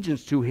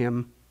allegiance to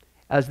him,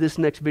 as this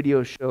next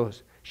video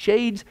shows.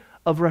 Shades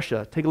of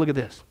Russia. Take a look at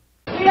this.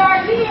 We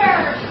are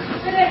here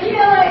for the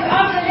healing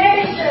of the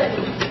nation.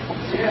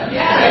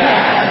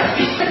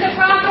 Yes. With the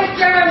prophet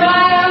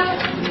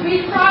Jeremiah,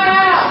 we cry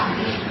out,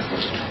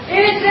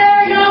 is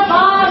there no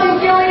balm in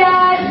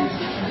Gilead?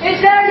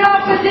 Is there no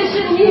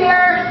physician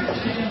here?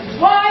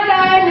 Why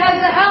then has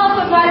the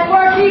health of my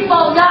poor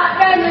people not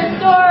been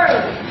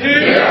restored?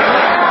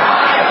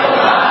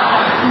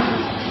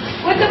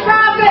 With the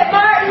prophet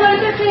Martin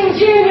Luther King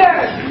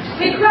Jr.,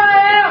 we cry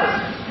out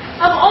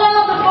of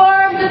all the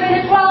forms of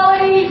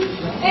inequality,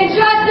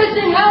 injustice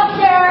in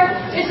healthcare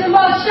is the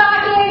most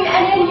shocking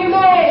and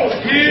inhumane.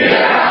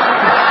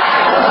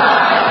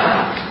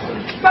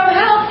 From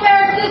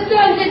healthcare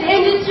systems and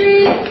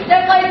industries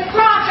that place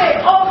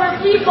profit over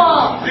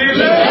people.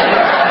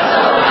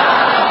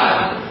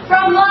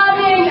 From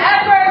lobbying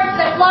efforts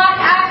that block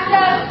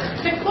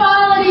access to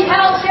quality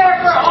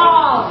healthcare for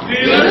all.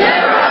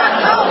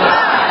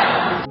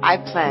 I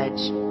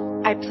pledge.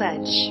 I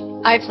pledge.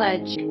 I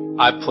pledge.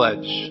 I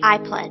pledge. I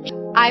pledge.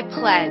 I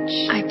pledge.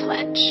 I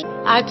pledge.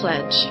 I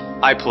pledge.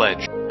 I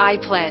pledge. I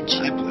pledge.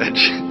 I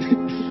pledge.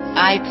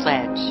 I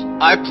pledge.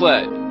 I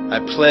pledge. I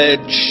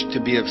pledge to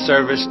be of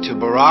service to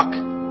Barack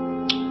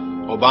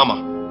Obama.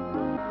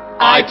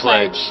 I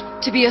pledge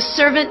to be a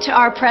servant to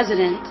our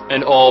president.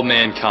 and all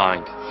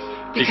mankind.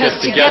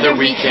 Because together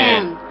we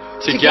can.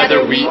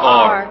 Together we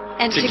are.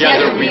 And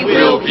Together we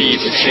will be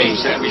the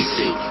change that we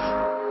seek.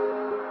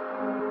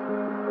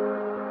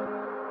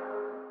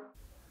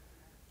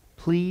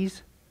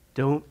 Please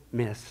don't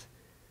miss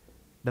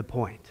the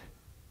point.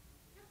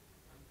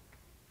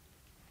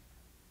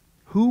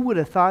 Who would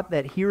have thought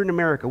that here in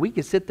America we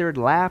could sit there and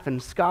laugh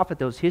and scoff at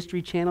those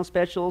History Channel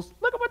specials?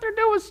 Look at what they're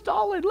doing with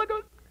Stalin. Look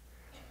at.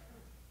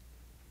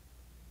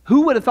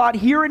 Who would have thought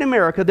here in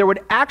America there would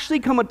actually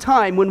come a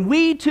time when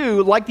we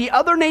too, like the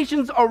other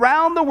nations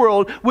around the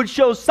world, would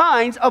show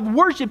signs of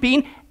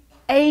worshiping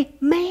a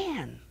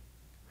man?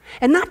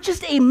 And not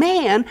just a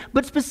man,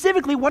 but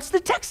specifically, what's the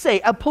text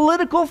say? A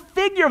political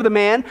figure of the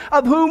man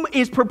of whom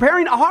is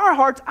preparing our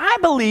hearts, I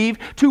believe,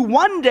 to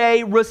one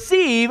day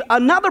receive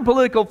another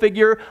political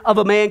figure of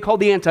a man called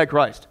the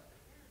Antichrist.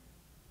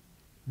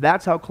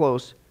 That's how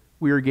close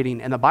we are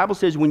getting. And the Bible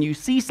says when you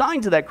see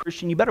signs of that,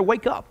 Christian, you better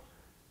wake up.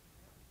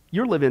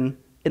 You're living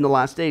in the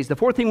last days. The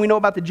fourth thing we know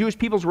about the Jewish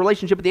people's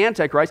relationship with the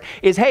Antichrist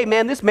is, hey,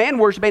 man, this man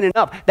worship ain't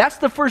enough. That's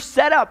the first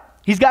setup.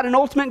 He's got an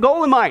ultimate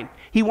goal in mind.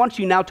 He wants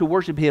you now to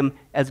worship him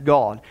as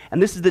God.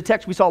 And this is the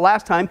text we saw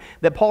last time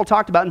that Paul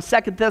talked about in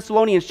 2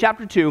 Thessalonians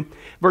chapter 2,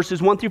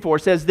 verses 1 through 4.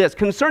 It says this,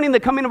 concerning the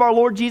coming of our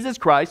Lord Jesus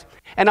Christ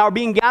and our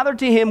being gathered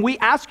to him, we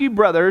ask you,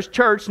 brothers,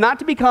 church, not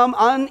to become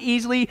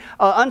uneasily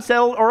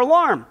unsettled or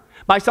alarmed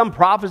by some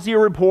prophecy or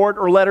report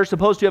or letter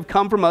supposed to have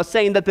come from us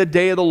saying that the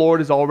day of the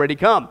Lord is already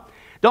come.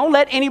 Don't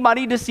let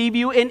anybody deceive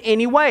you in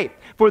any way,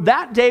 for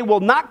that day will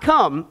not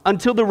come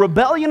until the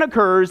rebellion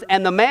occurs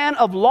and the man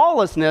of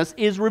lawlessness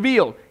is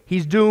revealed.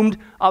 He's doomed,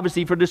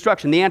 obviously, for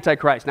destruction, the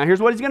Antichrist. Now,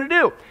 here's what he's going to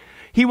do.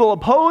 He will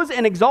oppose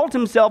and exalt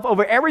himself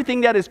over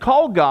everything that is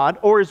called God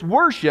or is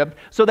worshipped,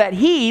 so that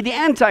he, the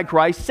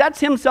Antichrist,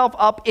 sets himself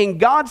up in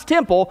God's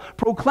temple,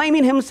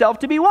 proclaiming himself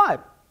to be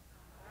what?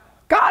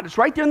 God. It's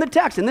right there in the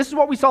text. And this is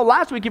what we saw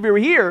last week if you were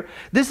here.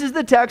 This is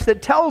the text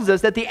that tells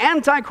us that the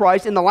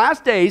Antichrist in the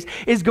last days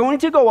is going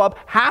to go up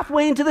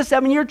halfway into the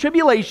 7-year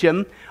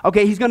tribulation.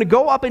 Okay, he's going to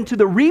go up into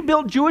the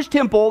rebuilt Jewish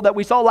temple that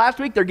we saw last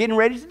week. They're getting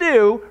ready to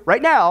do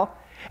right now.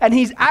 And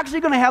he's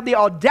actually going to have the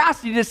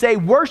audacity to say,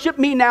 worship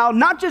me now,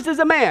 not just as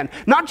a man,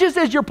 not just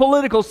as your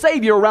political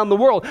savior around the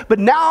world, but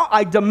now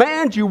I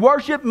demand you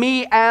worship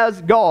me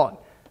as God.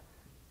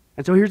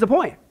 And so here's the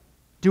point.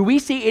 Do we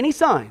see any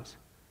signs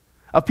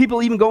of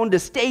people even going to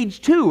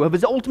stage 2 of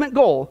his ultimate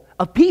goal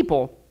of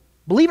people,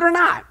 believe it or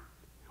not,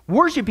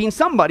 worshiping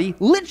somebody,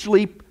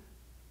 literally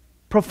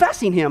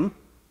professing him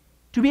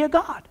to be a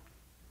god?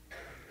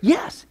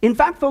 Yes. In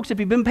fact, folks, if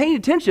you've been paying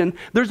attention,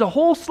 there's a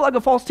whole slug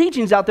of false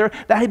teachings out there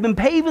that have been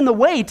paving the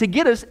way to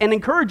get us and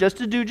encourage us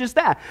to do just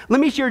that. Let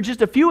me share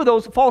just a few of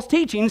those false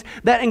teachings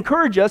that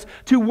encourage us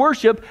to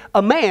worship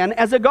a man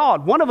as a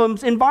god. One of them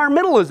is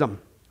environmentalism.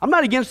 I'm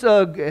not against,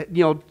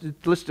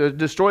 let's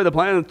destroy the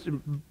planet,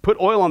 put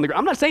oil on the ground.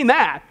 I'm not saying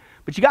that.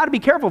 But you got to be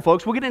careful,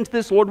 folks. We'll get into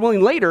this, Lord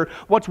willing, later.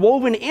 What's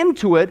woven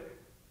into it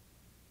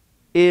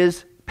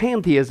is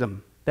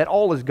pantheism, that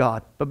all is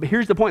God. But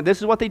here's the point. This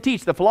is what they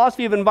teach. The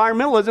philosophy of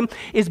environmentalism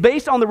is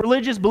based on the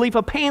religious belief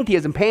of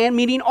pantheism. Pan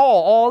meaning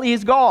all. All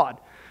is God.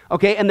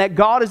 Okay, and that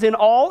God is in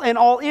all and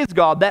all is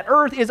God. That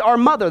earth is our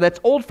mother. That's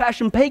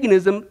old-fashioned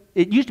paganism.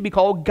 It used to be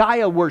called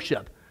Gaia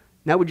worship.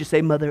 Now would you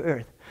say Mother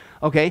Earth?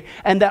 Okay,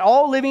 and that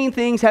all living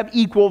things have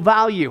equal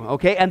value,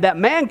 okay, and that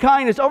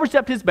mankind has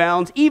overstepped his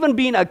bounds, even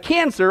being a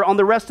cancer on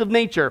the rest of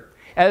nature.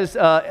 As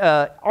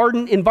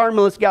ardent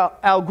environmentalist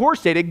Al Gore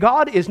stated,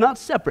 God is not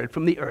separate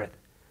from the earth.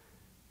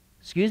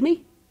 Excuse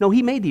me? No,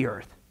 he made the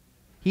earth.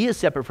 He is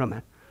separate from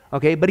it,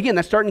 okay, but again,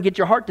 that's starting to get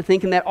your heart to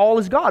thinking that all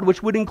is God,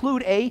 which would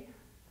include a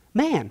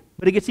man.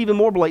 But it gets even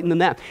more blatant than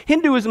that.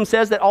 Hinduism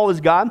says that all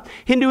is God.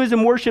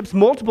 Hinduism worships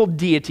multiple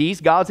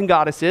deities, gods and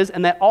goddesses,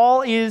 and that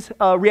all is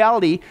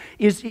reality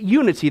is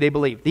unity, they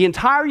believe. The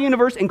entire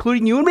universe,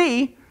 including you and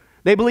me,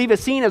 They believe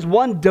it's seen as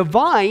one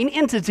divine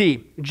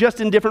entity, just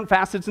in different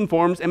facets and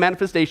forms and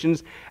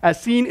manifestations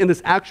as seen in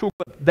this actual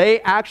clip.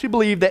 They actually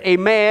believe that a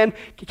man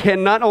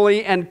can not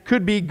only and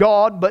could be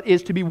God, but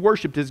is to be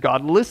worshipped as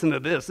God. Listen to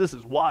this. This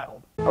is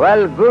wild.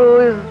 Well,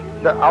 Guru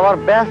is our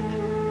best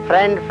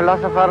friend,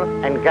 philosopher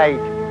and guide,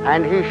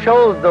 and he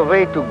shows the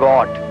way to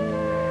God.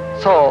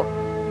 So,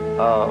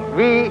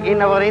 we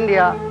in our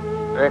India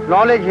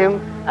acknowledge him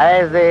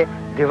as a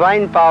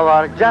divine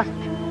power, just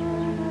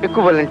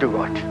equivalent to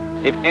God.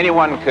 If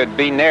anyone could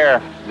be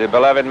near the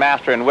beloved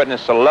Master and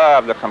witness the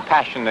love, the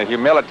compassion, the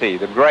humility,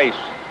 the grace,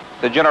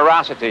 the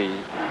generosity,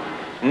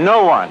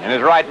 no one in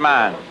his right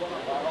mind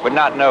would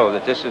not know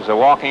that this is a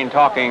walking,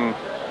 talking,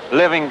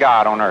 living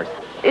God on earth.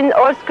 In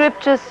all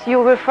scriptures you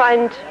will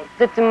find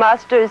that the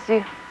Master is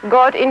the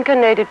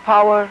God-incarnated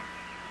power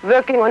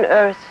working on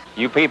earth.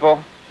 You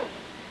people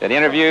that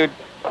interviewed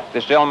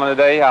this gentleman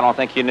today, I don't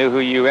think you knew who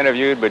you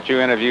interviewed, but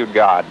you interviewed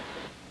God.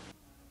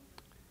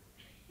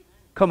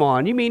 Come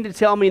on, you mean to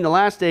tell me in the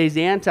last days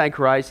the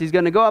Antichrist, he's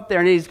going to go up there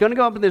and he's going to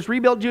go up in this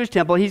rebuilt Jewish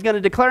temple, he's going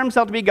to declare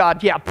himself to be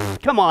God? Yeah,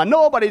 come on,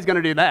 nobody's going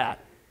to do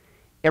that.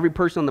 Every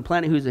person on the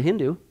planet who's a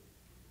Hindu,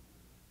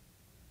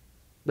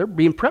 they're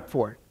being prepped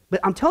for it.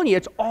 But I'm telling you,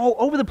 it's all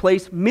over the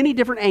place, many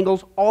different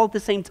angles, all at the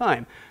same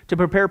time, to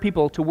prepare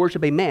people to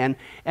worship a man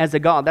as a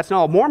god. That's not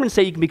all. Mormons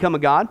say you can become a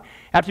god.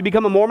 After you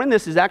become a Mormon,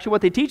 this is actually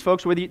what they teach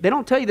folks. They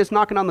don't tell you this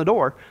knocking on the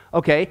door,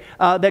 okay,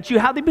 that you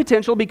have the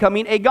potential of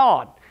becoming a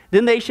god.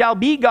 Then they shall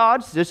be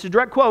gods, this is a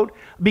direct quote,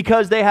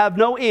 because they have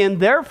no end.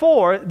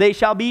 Therefore, they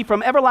shall be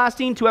from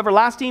everlasting to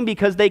everlasting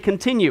because they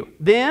continue.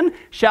 Then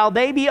shall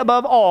they be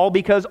above all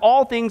because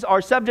all things are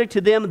subject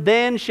to them.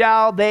 Then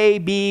shall they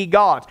be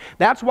gods.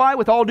 That's why,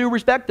 with all due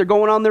respect, they're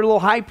going on their little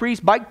high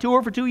priest bike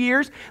tour for 2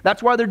 years.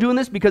 That's why they're doing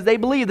this, because they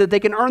believe that they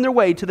can earn their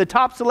way to the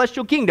top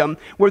celestial kingdom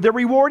where their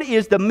reward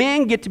is the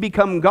men get to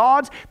become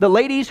gods. The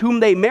ladies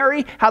whom they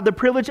marry have the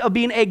privilege of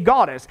being a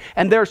goddess.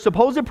 And their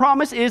supposed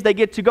promise is they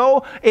get to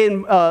go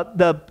in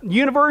the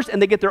universe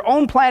and they get their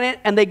own planet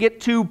and they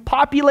get to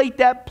populate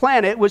that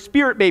planet with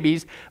spirit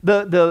babies.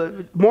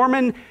 The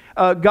Mormon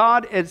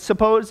god is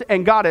supposed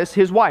and goddess,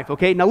 his wife.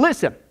 Okay, now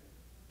listen,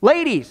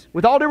 ladies,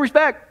 with all due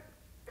respect,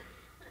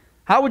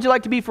 how would you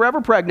like to be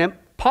forever pregnant,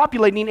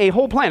 populating a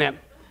whole planet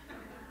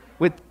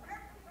with?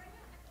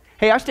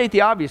 Hey, I state the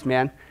obvious,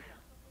 man.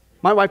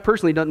 My wife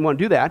personally doesn't want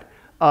to do that,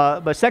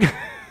 but second,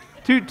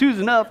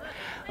 two's enough.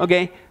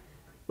 Okay,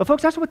 but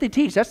folks, that's what they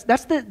teach. That's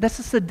the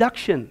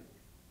seduction.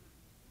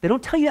 They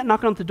don't tell you that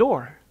knocking on the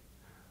door.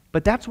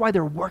 But that's why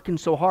they're working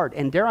so hard.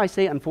 And dare I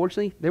say,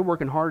 unfortunately, they're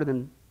working harder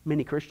than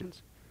many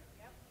Christians.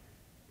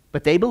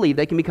 But they believe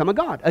they can become a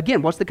god.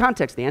 Again, what's the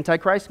context? The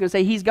Antichrist is going to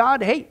say he's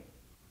God. Hey,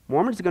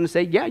 Mormons are going to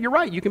say, yeah, you're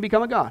right, you can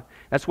become a god.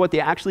 That's what they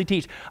actually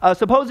teach.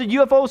 Supposed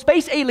UFO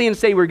space aliens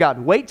say we're God.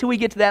 Wait till we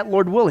get to that,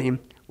 Lord willing,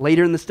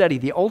 later in the study.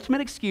 The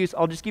ultimate excuse,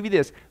 I'll just give you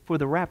this, for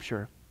the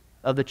rapture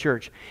of the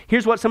church.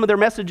 Here's what some of their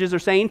messages are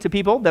saying to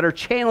people that are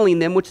channeling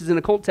them, which is an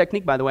occult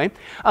technique, by the way.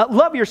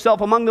 Love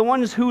yourself among the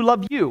ones who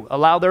love you.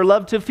 Allow their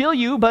love to fill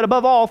you, but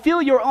above all,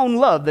 feel your own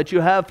love that you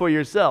have for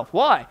yourself.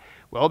 Why?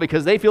 Well,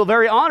 because they feel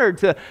very honored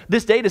to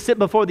this day to sit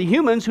before the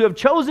humans who have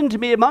chosen to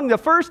be among the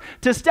first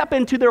to step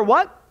into their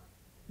what?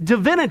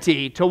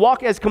 Divinity, to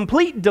walk as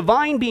complete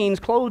divine beings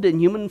clothed in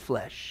human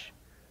flesh.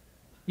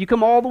 You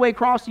come all the way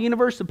across the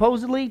universe,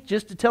 supposedly,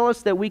 just to tell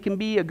us that we can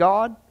be a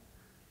god?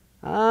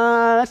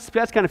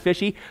 That's kind of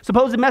fishy.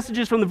 Supposed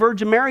messages from the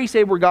Virgin Mary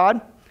say we're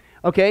God.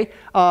 Okay,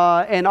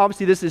 and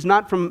obviously this is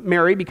not from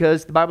Mary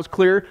because the Bible's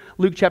clear.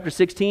 Luke chapter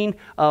 16,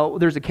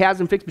 there's a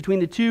chasm fixed between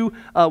the two.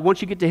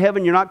 Once you get to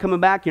heaven, you're not coming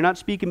back, you're not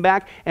speaking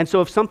back. And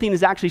so if something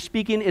is actually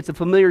speaking, it's a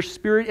familiar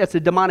spirit, it's a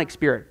demonic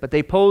spirit. But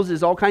they pose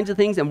as all kinds of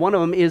things, and one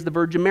of them is the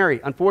Virgin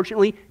Mary.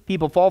 Unfortunately,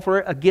 people fall for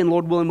it. Again,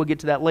 Lord willing, we'll get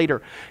to that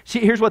later. See,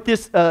 here's what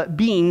this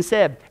being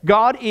said.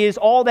 God is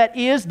all that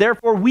is,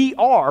 therefore we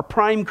are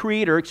prime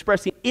creator,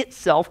 expressing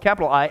itself,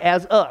 capital I,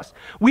 as us.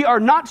 We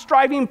are not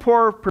striving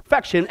for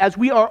perfection as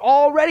we are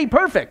already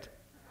perfect.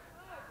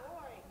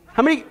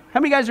 How many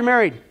guys are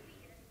married?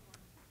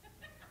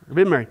 Or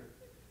been married?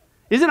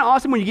 Isn't it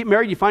awesome when you get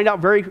married, you find out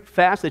very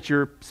fast that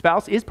your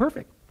spouse is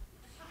perfect?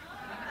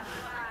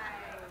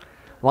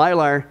 Liar,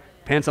 liar,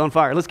 pants on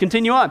fire. Let's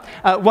continue on.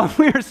 What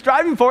we are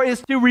striving for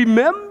is to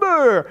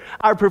remember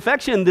our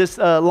perfection, this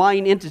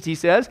lying entity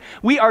says.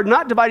 We are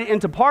not divided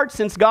into parts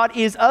since God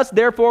is us,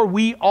 therefore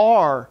we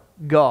are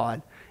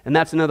God. And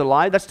that's another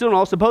lie. That's still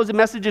all supposed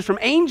messages from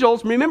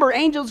angels. Remember,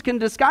 angels can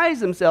disguise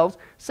themselves,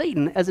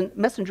 Satan, as a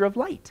messenger of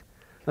light.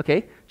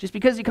 Okay? Just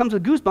because he comes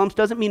with goosebumps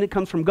doesn't mean it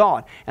comes from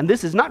God. And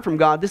this is not from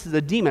God. This is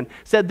a demon.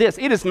 Said this,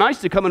 it is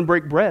nice to come and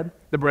break bread,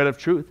 the bread of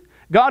truth.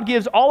 God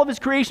gives all of his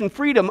creation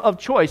freedom of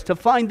choice to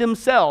find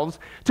themselves,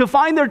 to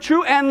find their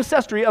true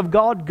ancestry of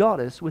God,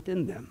 goddess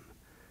within them.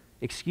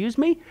 Excuse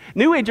me?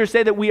 New Agers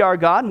say that we are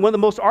God. One of the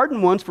most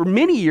ardent ones for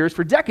many years,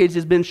 for decades,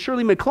 has been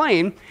Shirley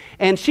MacLaine.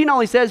 And she not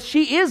only says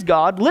she is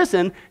God,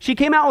 listen, she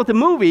came out with a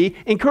movie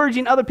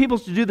encouraging other people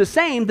to do the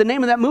same. The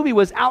name of that movie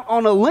was Out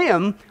on a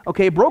Limb,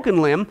 okay,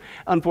 broken limb,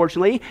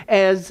 unfortunately.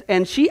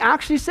 And she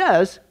actually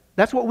says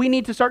That's what we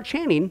need to start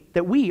chanting,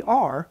 that we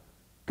are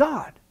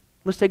God.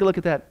 Let's take a look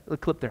at that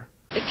clip there.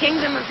 The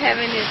kingdom of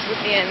heaven is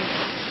within.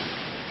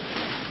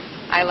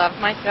 I love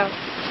myself.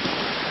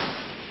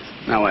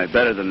 No, wait,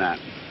 better than that.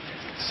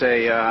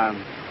 Say, I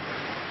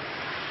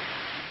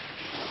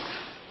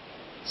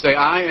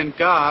and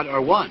God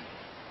are one.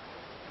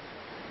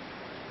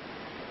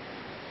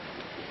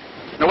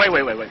 No, wait,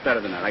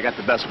 better than that. I got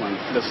the best one.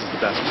 This is the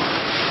best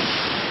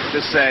one.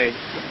 Just say,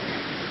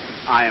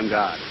 I am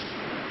God.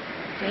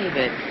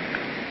 David,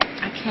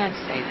 I can't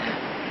say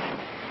that.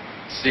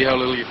 See how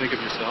little you think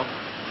of yourself?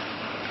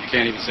 You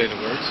can't even say the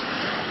words.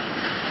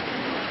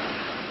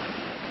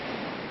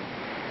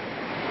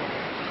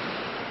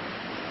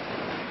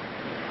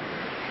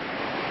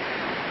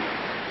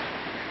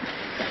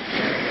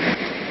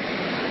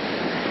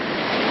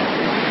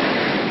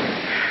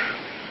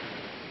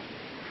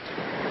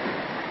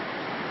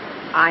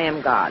 I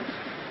am God.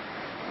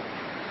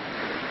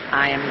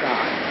 I am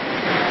God.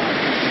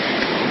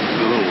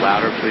 A little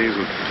louder, please,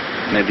 with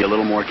maybe a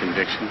little more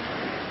conviction.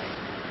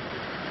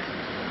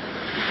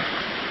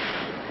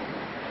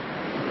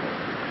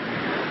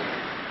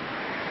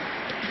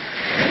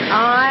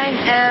 I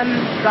am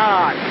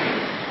God.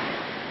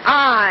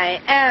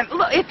 I am.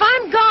 Look, if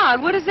I'm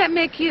God, what does that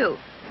make you?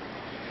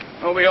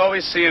 Well, we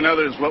always see in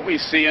others what we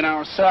see in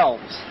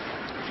ourselves.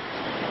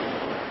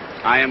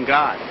 I am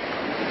God.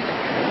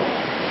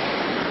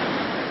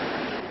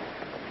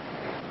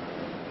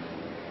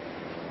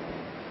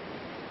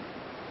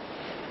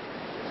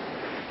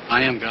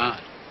 I am God.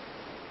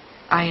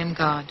 I am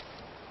God.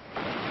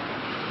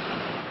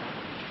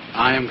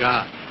 I am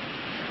God.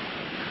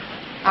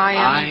 I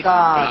am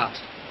God.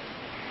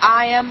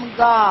 I am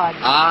God.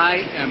 I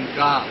am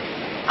God.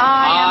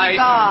 I am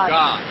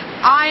God.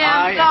 I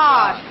am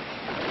God.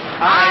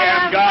 I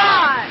am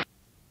God.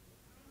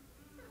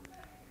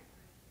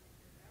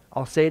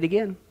 I'll say it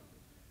again.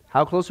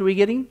 How close are we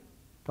getting?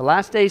 The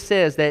last day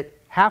says that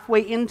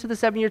halfway into the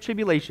 7-year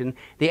tribulation,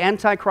 the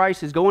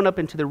Antichrist is going up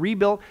into the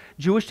rebuilt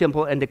Jewish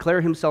temple and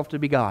declare himself to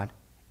be God.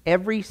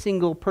 Every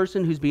single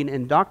person who's being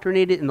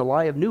indoctrinated in the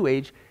lie of New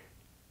Age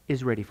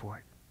is ready for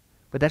it.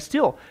 But that's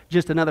still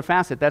just another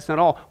facet. That's not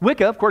all.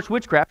 Wicca, of course,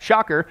 witchcraft,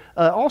 shocker,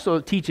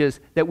 also teaches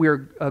that we're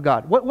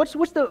God. What's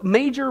the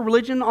major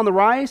religion on the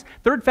rise?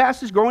 Third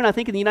fastest growing, I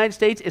think, in the United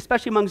States,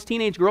 especially amongst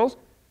teenage girls?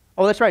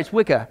 Oh, that's right, it's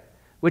Wicca,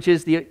 which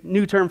is the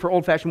new term for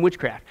old-fashioned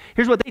witchcraft.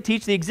 Here's what they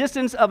teach. The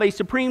existence of a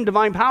supreme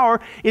divine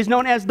power is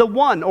known as the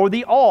One, or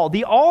the All.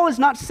 The All is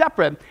not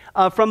separate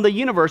from the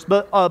universe,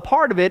 but a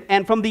part of it,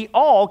 and from the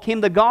All came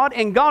the God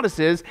and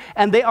goddesses,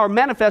 and they are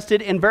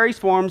manifested in various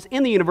forms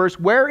in the universe.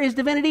 Where is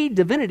divinity?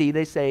 Divinity,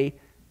 they say,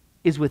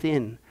 is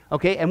within.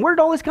 Okay, and where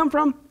did all this come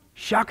from?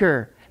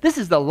 Shocker. This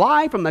is the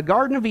lie from the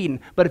Garden of Eden.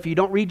 But if you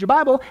don't read your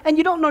Bible, and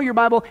you don't know your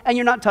Bible, and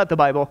you're not taught the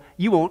Bible,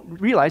 you won't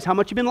realize how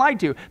much you've been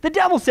lied to. The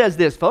devil says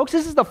this, folks.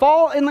 This is the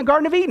fall in the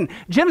Garden of Eden.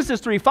 Genesis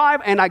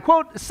 3:5, and I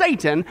quote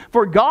Satan,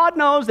 "For God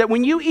knows that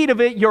when you eat of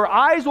it, your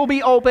eyes will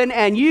be open,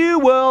 and you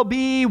will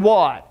be"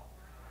 what?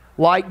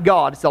 Like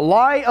God. It's the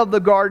lie of the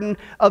Garden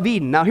of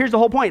Eden. Now, here's the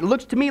whole point. It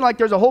looks to me like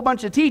there's a whole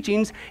bunch of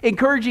teachings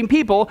encouraging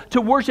people to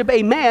worship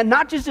a man,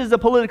 not just as a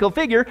political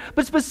figure,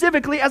 but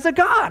specifically as a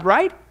God,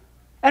 right?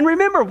 And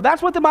remember,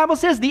 that's what the Bible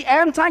says the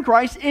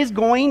Antichrist is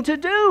going to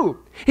do.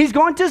 He's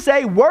going to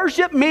say,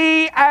 worship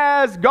me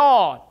as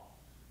God.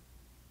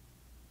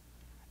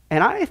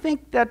 And I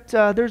think that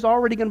there's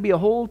already going to be a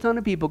whole ton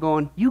of people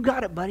going, you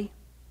got it, buddy.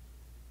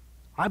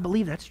 I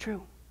believe that's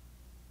true.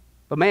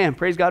 But man,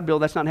 praise God, Bill,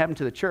 that's not happening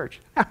to the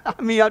church.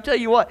 I mean, I'll tell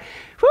you what,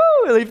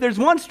 if there's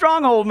one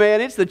stronghold, man,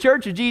 it's the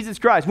Church of Jesus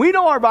Christ. We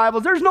know our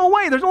Bibles. There's no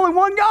way. There's only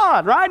one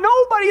God, right?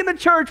 Nobody in the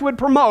church would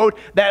promote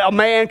that a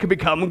man could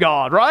become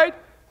God, right?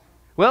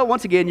 Well,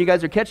 once again, you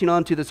guys are catching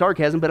on to the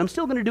sarcasm, but I'm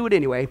still going to do it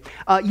anyway.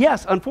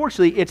 Yes,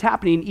 unfortunately, it's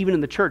happening even in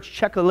the church.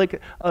 Check a look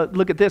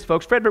at this,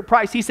 folks. Frederick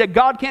Price, he said,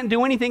 God can't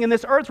do anything in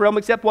this earth realm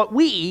except what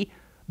we,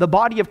 the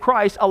body of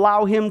Christ,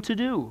 allow him to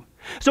do.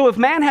 So if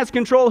man has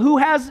control, who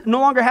no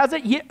longer has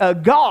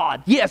it?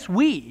 God. Yes,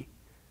 we.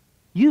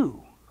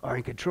 You are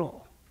in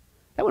control.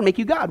 That would make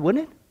you God,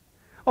 wouldn't it?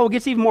 Oh, it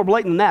gets even more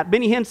blatant than that.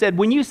 Benny Hinn said,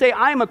 when you say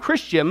I'm a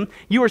Christian,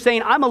 you are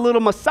saying I'm a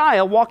little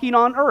Messiah walking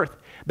on earth.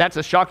 That's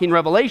a shocking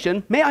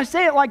revelation. May I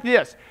say it like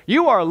this?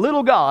 You are a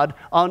little God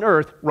on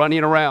earth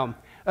running around.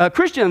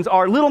 Christians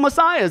are little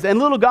messiahs and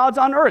little gods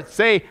on earth.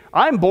 Say,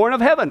 I'm born of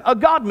heaven, a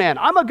God man.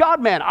 I'm a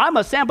God man. I'm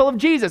a sample of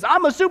Jesus.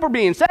 I'm a super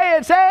being. Say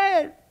it,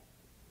 say it.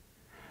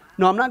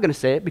 No, I'm not going to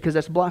say it because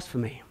that's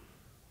blasphemy.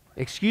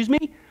 Excuse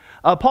me?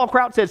 Paul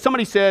Kraut said,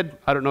 somebody said,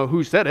 I don't know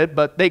who said it,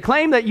 but they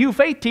claim that you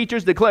faith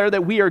teachers declare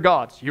that we are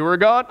gods. You are a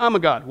God, I'm a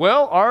God.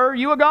 Well, are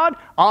you a God?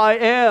 I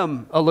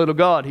am a little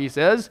God, he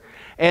says.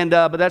 And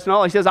but that's not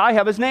all. He says, I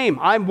have his name.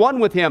 I'm one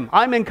with him.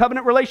 I'm in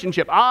covenant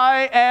relationship.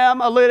 I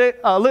am a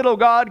little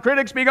God.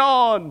 Critics be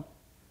gone.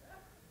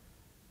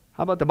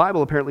 How about the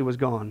Bible apparently was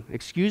gone?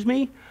 Excuse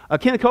me?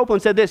 Kenneth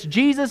Copeland said this,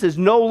 Jesus is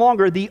no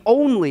longer the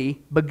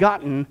only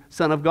begotten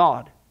Son of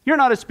God. You're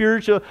not a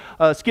spiritual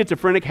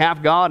schizophrenic,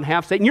 half God and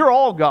half Satan. You're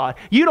all God.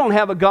 You don't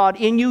have a God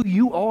in you.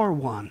 You are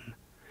one.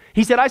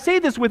 He said, I say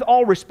this with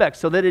all respect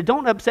so that it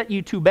don't upset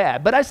you too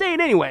bad, but I say it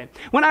anyway.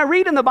 When I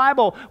read in the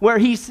Bible where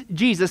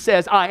Jesus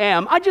says, I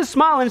am, I just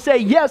smile and say,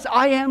 yes,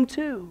 I am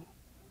too.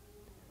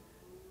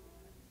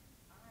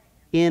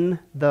 In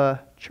the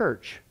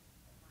church.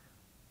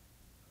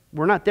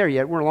 We're not there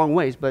yet. We're a long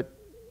ways, but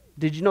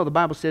did you know the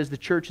Bible says the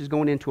church is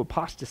going into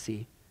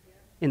apostasy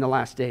in the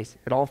last days?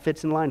 It all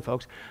fits in line,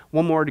 folks.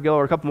 One more to go,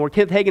 or a couple more.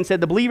 Kenneth Hagin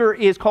said the believer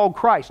is called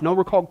Christ. No,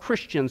 we're called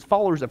Christians,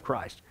 followers of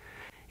Christ.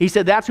 He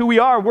said that's who we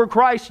are. We're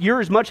Christ. You're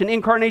as much an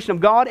incarnation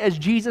of God as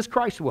Jesus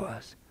Christ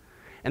was.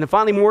 And then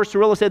finally, Morris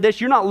Cerullo said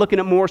this, you're not looking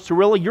at Morris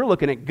Cerullo, you're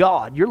looking at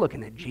God. You're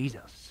looking at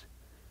Jesus.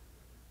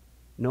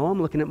 No,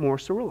 I'm looking at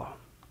Morris Cerullo.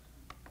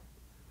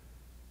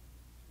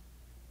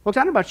 Folks,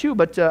 I don't know about you,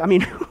 but I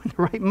mean, the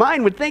right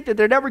mind would think that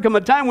there'd ever come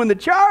a time when the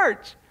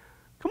church,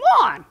 come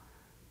on,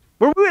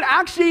 where we would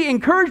actually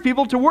encourage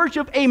people to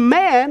worship a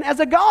man as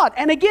a God.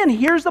 And again,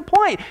 here's the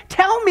point.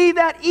 Tell me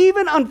that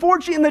even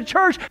unfortunately in the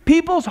church,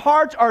 people's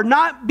hearts are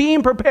not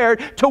being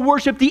prepared to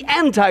worship the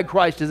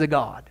Antichrist as a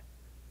God.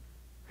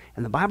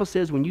 And the Bible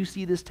says when you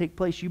see this take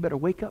place, you better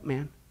wake up,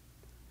 man,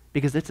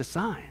 because it's a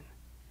sign.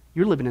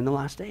 You're living in the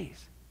last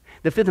days.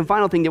 The fifth and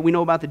final thing that we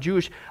know about the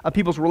Jewish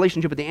people's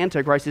relationship with the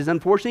Antichrist is,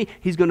 unfortunately,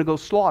 he's going to go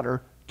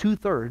slaughter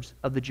 2/3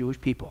 of the Jewish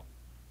people.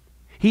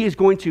 He is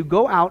going to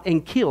go out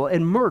and kill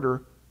and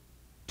murder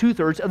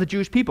 2/3 of the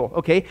Jewish people,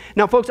 okay?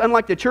 Now, folks,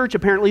 unlike the church,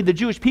 apparently, the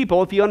Jewish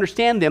people, if you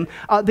understand them,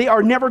 they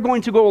are never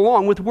going to go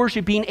along with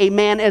worshiping a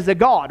man as a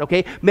god,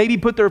 okay? Maybe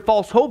put their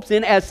false hopes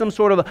in as some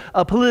sort of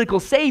a political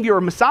savior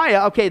or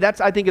Messiah, okay?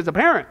 That's, I think, is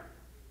apparent,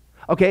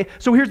 okay?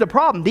 So here's the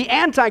problem. The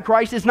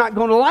Antichrist is not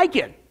going to like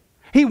it.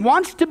 He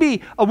wants to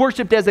be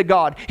worshipped as a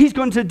god. He's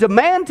going to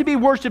demand to be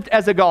worshipped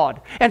as a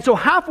god. And so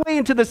halfway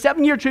into the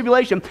 7-year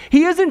tribulation,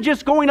 he isn't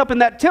just going up in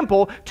that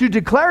temple to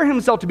declare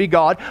himself to be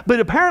God, but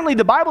apparently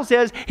the Bible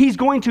says he's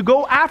going to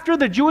go after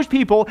the Jewish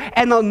people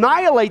and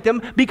annihilate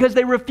them because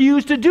they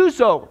refuse to do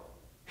so.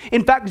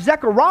 In fact,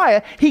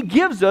 Zechariah, he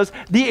gives us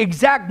the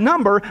exact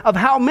number of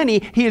how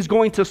many he is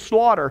going to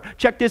slaughter.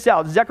 Check this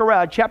out.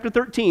 Zechariah chapter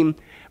 13,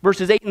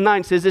 verses 8 and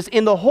 9 says this,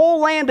 in the whole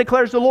land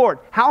declares the Lord.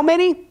 How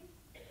many?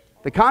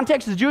 The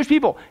context is the Jewish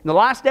people. In the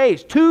last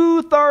days,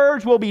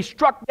 2/3 will be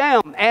struck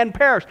down and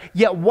perish,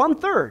 yet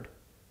 1/3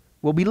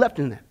 will be left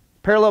in them.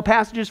 Parallel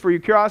passages for your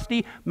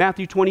curiosity,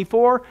 Matthew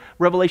 24,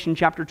 Revelation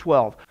chapter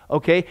 12.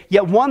 Okay,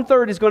 yet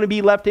 1/3 is going to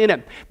be left in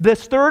it.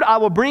 This third I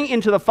will bring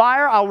into the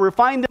fire. I will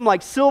refine them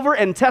like silver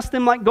and test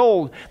them like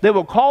gold. They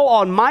will call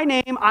on my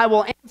name. I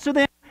will answer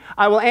them.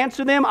 I will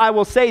answer them. I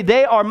will say,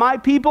 they are my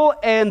people,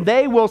 and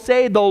they will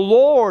say, the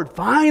Lord,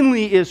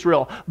 finally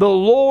Israel, the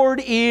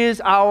Lord is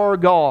our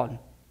God.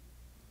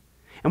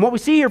 And what we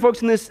see here,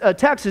 folks, in this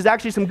text is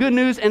actually some good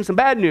news and some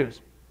bad news.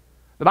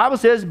 The Bible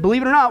says,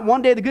 believe it or not,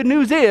 one day the good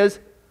news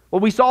is,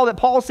 what we saw that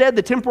Paul said,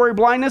 the temporary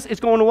blindness is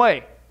going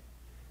away.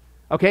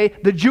 Okay?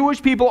 The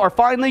Jewish people are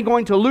finally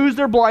going to lose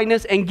their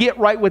blindness and get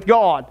right with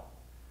God.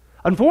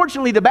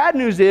 Unfortunately, the bad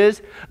news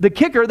is, the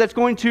kicker that's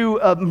going to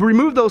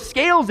remove those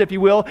scales, if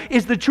you will,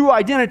 is the true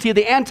identity of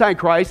the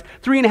Antichrist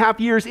 3.5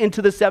 years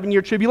into the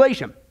 7-year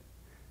tribulation.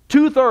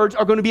 2/3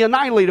 are going to be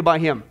annihilated by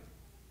him.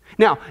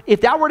 Now,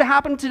 if that were to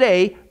happen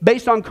today,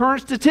 based on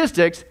current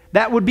statistics,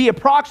 that would be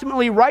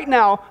approximately right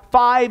now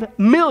 5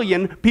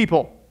 million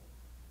people.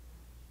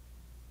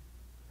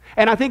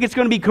 And I think it's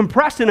going to be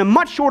compressed in a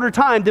much shorter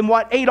time than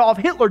what Adolf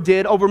Hitler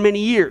did over many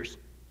years.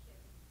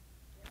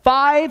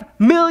 5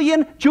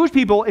 million Jewish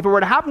people, if it were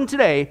to happen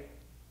today,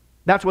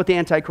 that's what the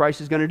Antichrist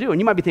is going to do. And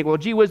you might be thinking, well,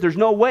 gee whiz, there's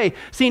no way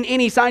seeing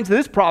any signs of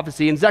this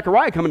prophecy in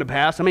Zechariah coming to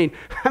pass. I mean,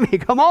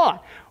 come on.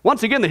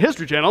 Once again, the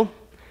History Channel.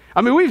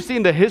 I mean, we've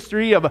seen the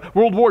history of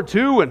World War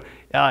II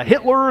and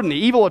Hitler and the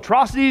evil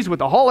atrocities with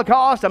the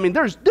Holocaust. I mean,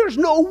 there's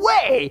no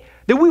way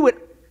that we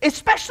would,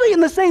 especially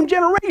in the same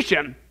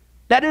generation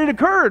that it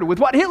occurred with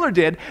what Hitler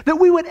did, that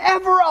we would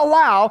ever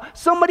allow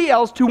somebody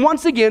else to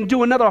once again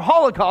do another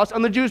Holocaust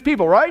on the Jewish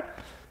people, right?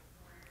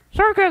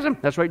 Sarcasm.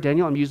 That's right,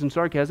 Daniel. I'm using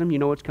sarcasm. You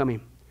know what's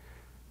coming.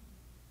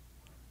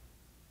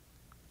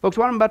 Folks,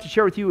 what I'm about to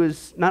share with you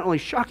is not only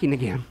shocking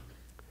again,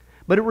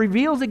 but it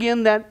reveals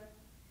again that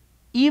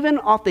even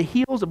off the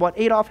heels of what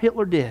Adolf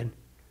Hitler did,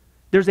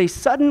 there's a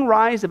sudden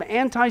rise of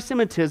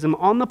anti-Semitism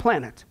on the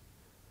planet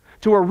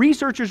to where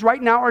researchers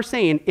right now are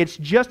saying it's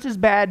just as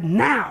bad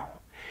now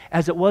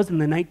as it was in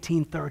the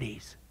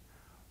 1930s,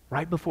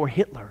 right before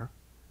Hitler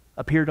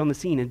appeared on the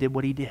scene and did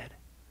what he did.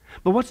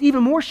 But what's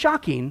even more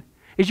shocking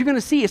is you're going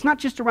to see it's not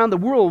just around the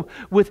world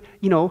with,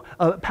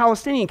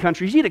 Palestinian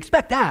countries. You'd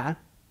expect that.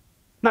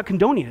 Not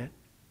condoning it.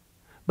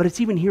 But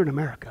it's even here in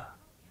America.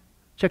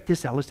 Check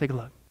this out. Let's take a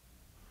look.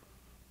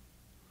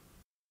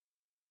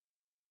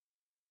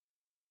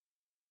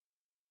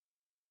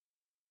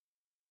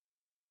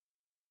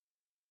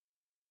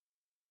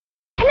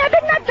 احنا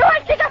بدنا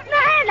الدول تقف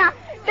معانا،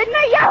 بدنا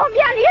اياهم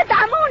يعني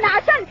يدعمونا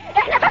عشان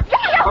احنا بس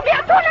اياهم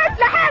يعطونا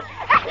اسلحات،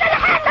 احنا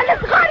لحالنا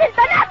الصغار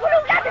البنات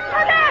والاولاد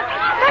الشباب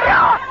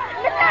بنروح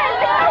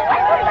بنروح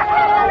كل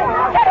مكان،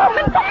 بنروح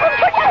بنطخهم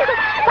كلهم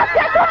بس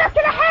يعطونا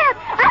سلاحات،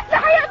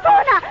 اسلحه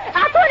يعطونا،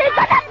 اعطوني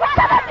البنات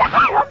والشباب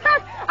لحالهم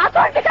بس،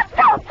 اعطوني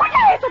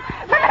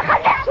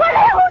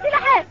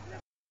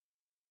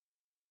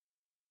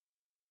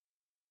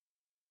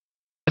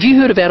Have you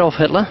heard of Adolf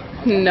Hitler?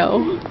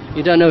 No.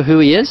 You don't know who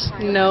he is?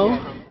 No.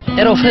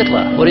 Adolf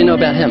Hitler, what do you know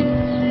about him?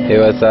 He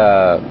was,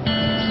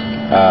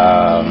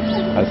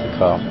 what's it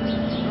called?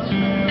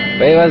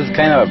 But he was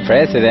kind of a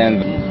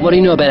president. What do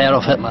you know about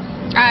Adolf Hitler?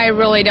 I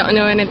really don't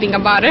know anything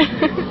about it.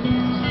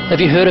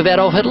 Have you heard of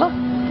Adolf Hitler?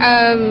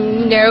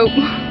 No.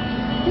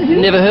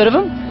 Never heard of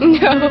him?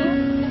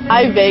 No.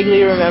 I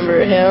vaguely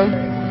remember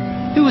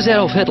him. Who was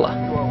Adolf Hitler?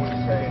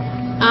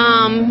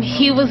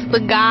 He was the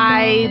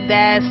guy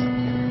that's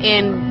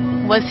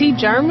in, was he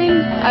German?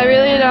 I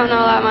really don't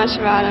know that much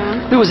about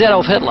him. Who was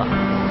Adolf Hitler?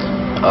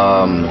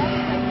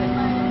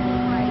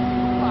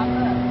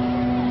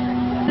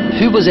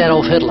 Who was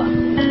Adolf Hitler?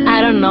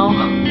 I don't know.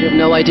 You have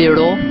no idea at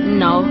all?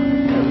 No.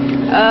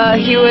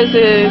 He was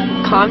a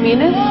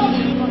communist.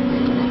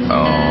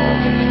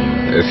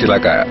 Is he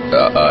like a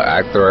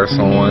actor or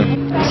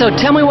someone? So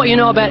tell me what you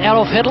know about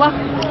Adolf Hitler.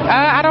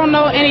 I don't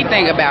know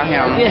anything about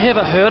him. You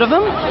ever heard of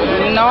him?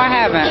 No, I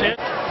haven't.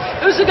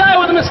 Who's the guy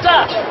with the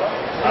mustache?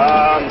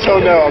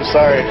 Don't know, I'm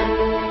sorry.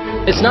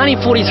 It's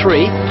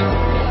 1943.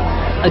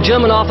 A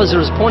German officer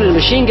has pointed a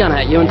machine gun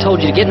at you and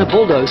told you to get in a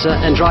bulldozer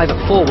and drive it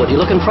forward.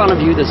 You look in front of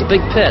you, there's a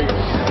big pit.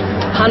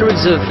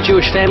 Hundreds of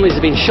Jewish families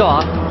have been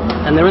shot,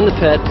 and they're in the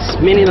pit.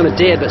 Many of them are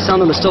dead, but some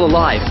of them are still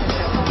alive.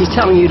 He's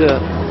telling you to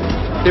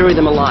bury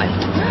them alive.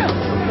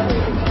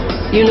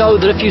 You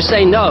know that if you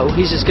say no,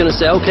 he's just going to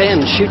say, okay,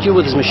 and shoot you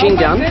with his machine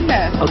gun.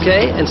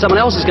 Okay, and someone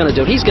else is going to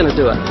do it. He's going to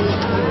do it.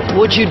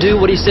 Would you do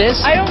what he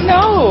says? I don't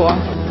know.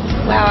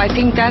 Wow, I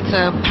think that's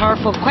a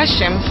powerful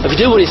question. If you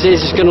do what he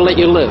says, he's going to let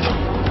you live.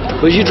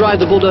 Would you drive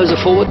the bulldozer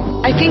forward?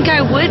 I think I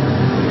would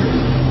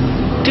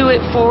do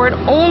it forward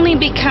only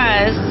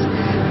because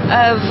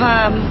of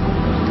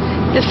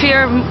the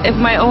fear of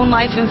my own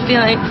life and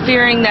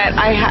fearing that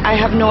I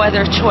have no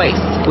other choice.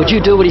 Would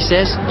you do what he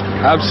says?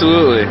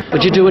 Absolutely.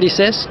 Would you do what he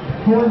says?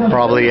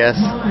 Probably yes.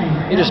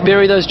 You just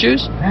bury those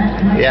Jews?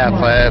 Yeah,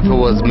 if it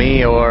was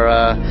me or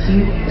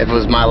if it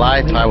was my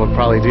life, I would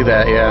probably do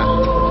that, yeah.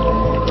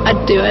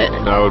 I'd do it.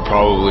 I would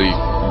probably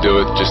do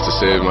it just to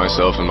save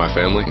myself and my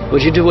family.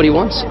 Would you do what he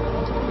wants?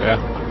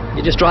 Yeah.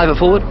 You just drive it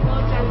forward?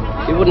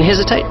 You wouldn't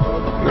hesitate?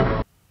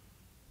 No.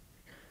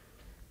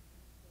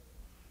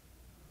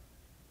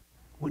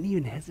 Wouldn't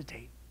even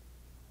hesitate.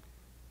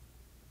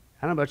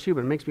 I don't know about you,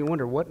 but it makes me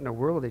wonder, what in the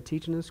world are they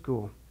teaching in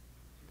school?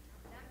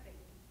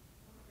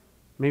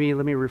 Maybe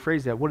let me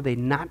rephrase that. What are they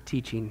not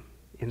teaching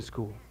in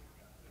school?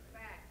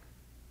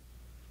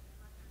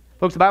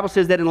 Folks, the Bible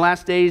says that in the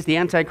last days, the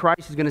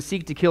Antichrist is going to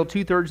seek to kill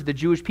 2/3 of the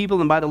Jewish people,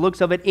 and by the looks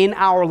of it, in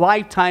our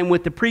lifetime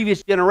with the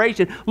previous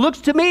generation,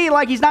 looks to me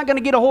like he's not going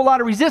to get a whole lot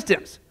of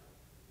resistance.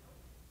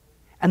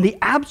 And the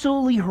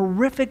absolutely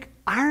horrific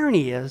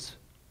irony is,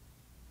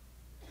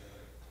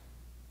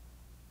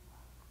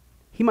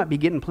 he might be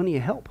getting plenty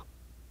of help.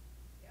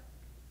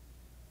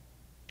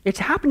 It's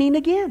happening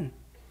again.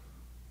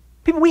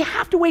 People, we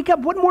have to wake up.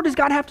 What more does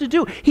God have to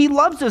do? He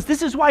loves us.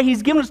 This is why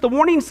he's given us the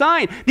warning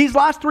sign these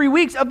last 3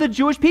 weeks of the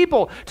Jewish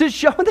people to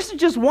show this is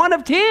just one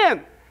of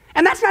 10.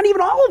 And that's not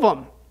even all of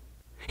them.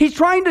 He's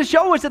trying to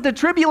show us that the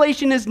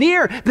tribulation is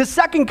near. The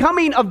second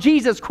coming of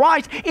Jesus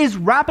Christ is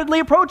rapidly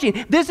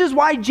approaching. This is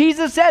why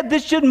Jesus said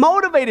this should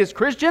motivate us,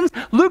 Christians.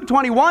 Luke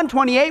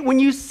 21:28, when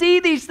you see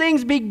these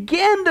things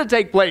begin to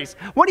take place,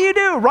 what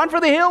do? Run for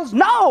the hills?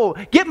 No!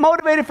 Get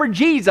motivated for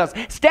Jesus.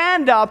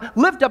 Stand up,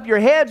 lift up your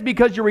heads,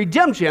 because your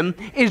redemption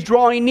is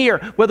drawing near.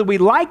 Whether we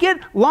like it,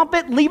 lump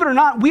it, leave it or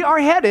not, we are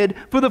headed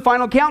for the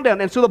final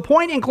countdown. And so the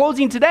point in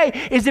closing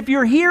today is, if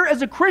you're here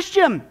as a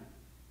Christian,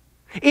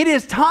 it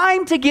is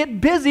time to get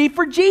busy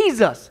for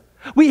Jesus.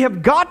 We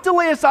have got to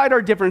lay aside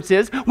our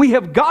differences. We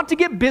have got to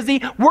get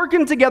busy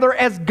working together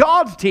as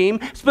God's team,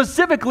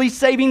 specifically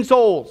saving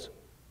souls.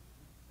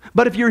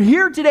 But if you're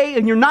here today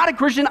and you're not a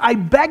Christian, I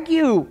beg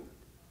you,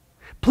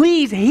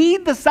 please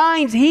heed the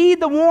signs, heed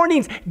the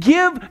warnings.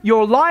 Give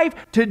your life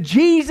to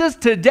Jesus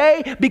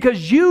today,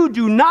 because you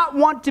do not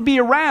want to be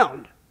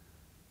around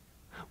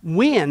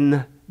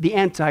when the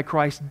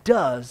Antichrist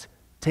does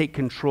take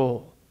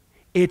control.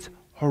 It's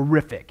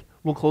horrific.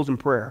 We'll close in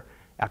prayer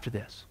after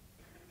this.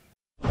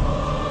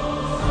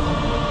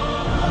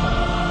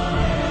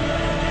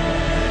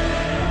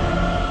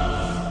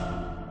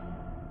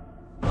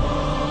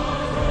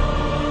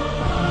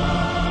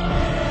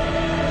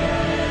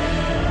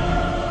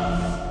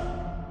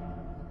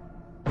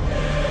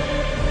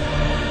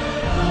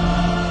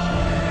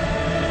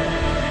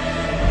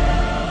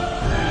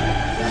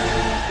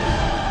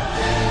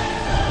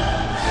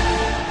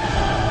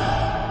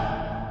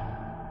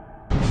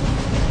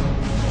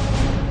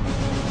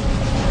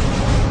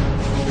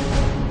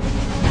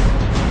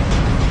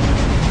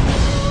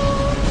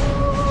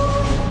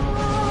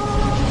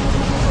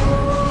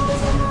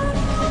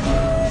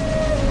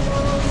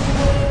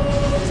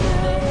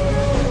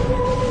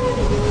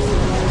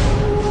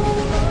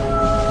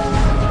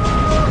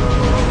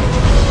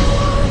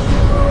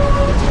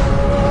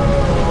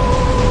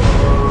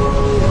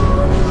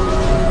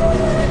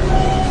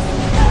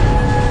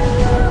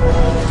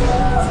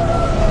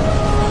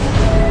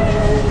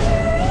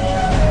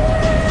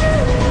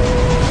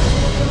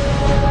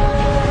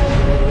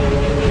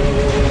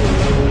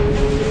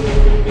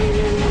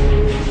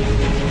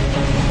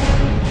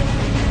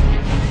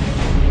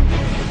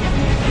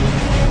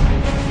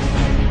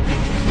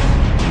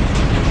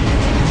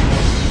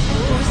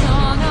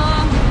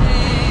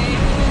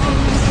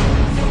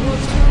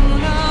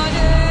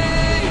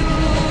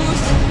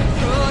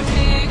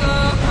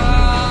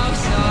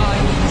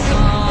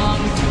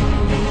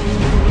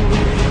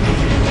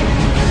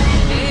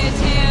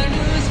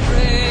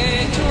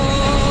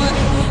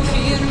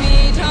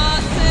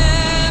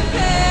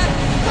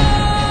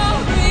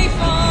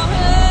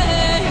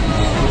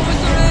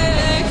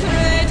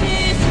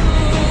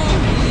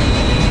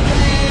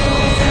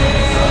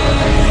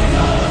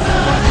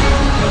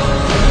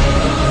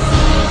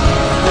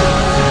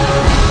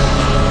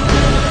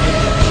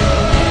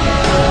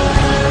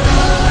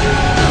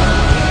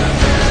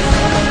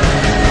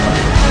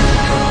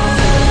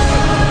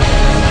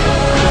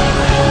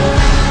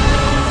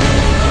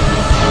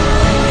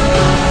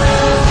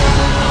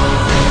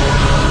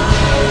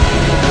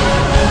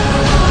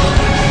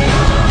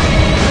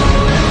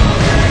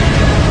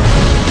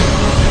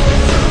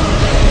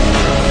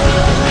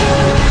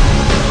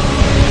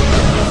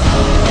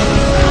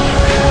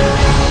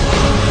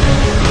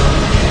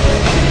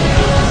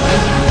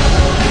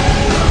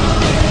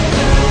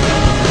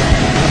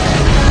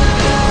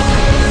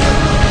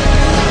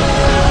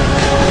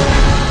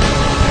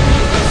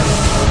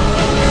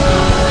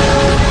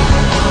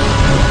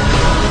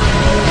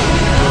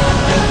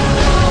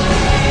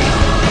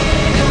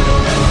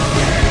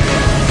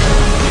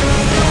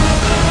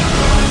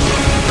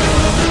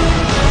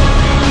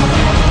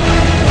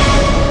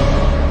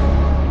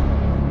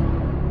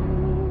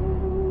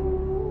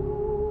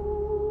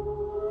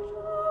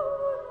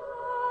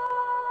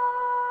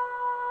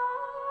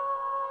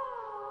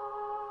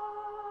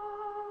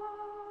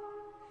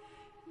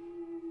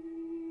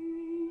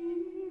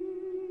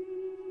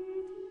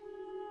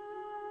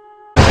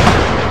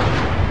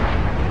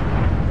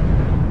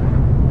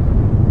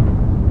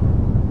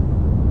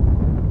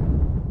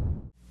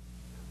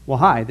 Well,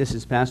 hi, this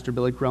is Pastor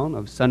Billy Crone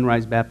of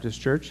Sunrise Baptist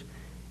Church,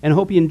 and I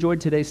hope you enjoyed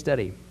today's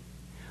study.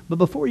 But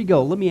before you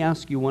go, let me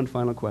ask you one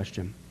final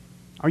question.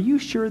 Are you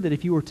sure that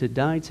if you were to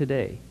die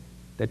today,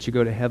 that you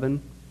go to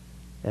heaven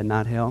and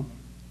not hell?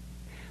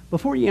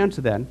 Before you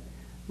answer that,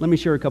 let me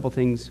share a couple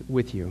things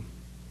with you.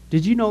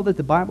 Did you know that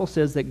the Bible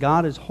says that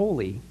God is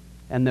holy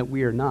and that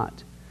we are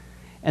not?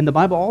 And the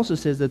Bible also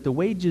says that the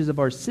wages of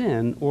our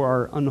sin or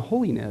our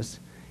unholiness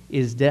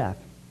is death.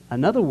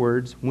 In other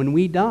words, when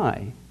we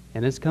die,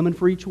 and it's coming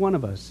for each one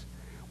of us,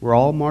 we're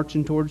all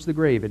marching towards the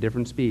grave at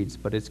different speeds,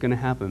 but it's going to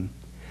happen.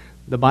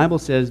 The Bible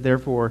says,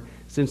 therefore,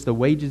 since the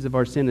wages of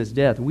our sin is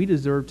death, we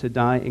deserve to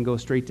die and go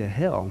straight to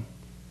hell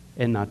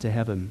and not to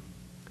heaven.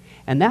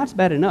 And that's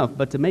bad enough,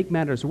 but to make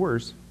matters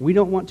worse, we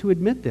don't want to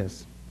admit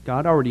this.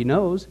 God already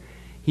knows.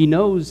 He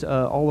knows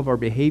all of our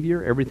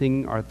behavior,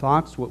 everything, our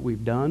thoughts, what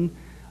we've done,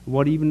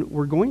 what even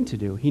we're going to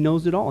do. He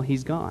knows it all.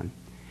 He's gone.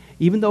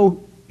 Even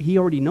though He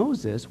already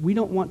knows this, we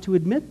don't want to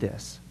admit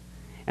this.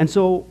 And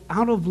so,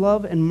 out of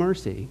love and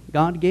mercy,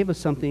 God gave us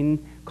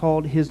something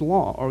called His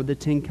law, or the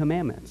Ten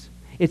Commandments.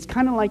 It's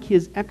kind of like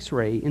His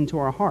x-ray into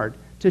our heart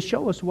to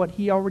show us what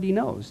He already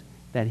knows,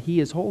 that He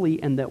is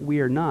holy and that we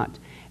are not.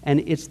 And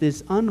it's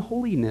this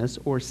unholiness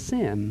or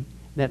sin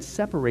that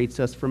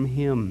separates us from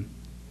Him.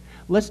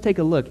 Let's take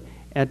a look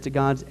at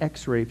God's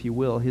x-ray, if you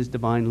will, His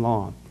divine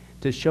law,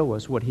 to show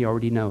us what He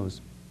already knows.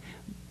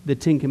 The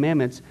Ten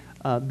Commandments,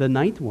 the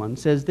ninth one,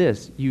 says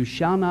this: you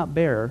shall not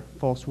bear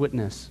false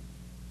witness.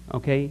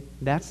 Okay?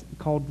 That's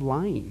called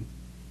lying.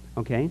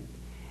 Okay?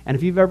 And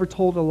if you've ever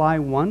told a lie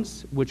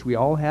once, which we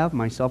all have,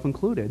 myself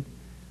included,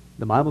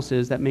 the Bible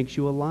says that makes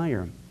you a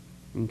liar.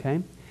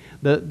 Okay?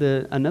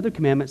 Another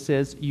commandment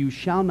says, you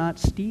shall not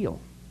steal.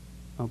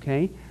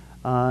 Okay?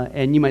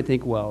 And you might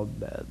think, well,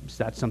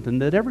 that's something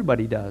that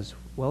everybody does.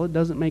 Well, it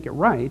doesn't make it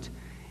right,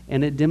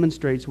 and it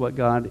demonstrates what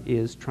God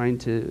is trying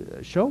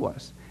to show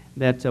us,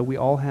 that we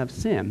all have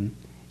sin,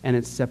 and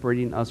it's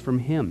separating us from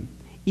Him.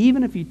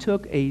 Even if you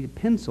took a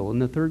pencil in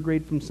the third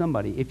grade from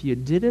somebody, if you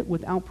did it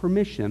without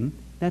permission,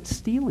 that's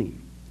stealing.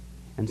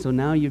 And so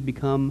now you've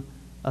become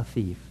a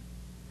thief.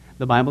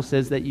 The Bible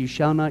says that you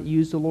shall not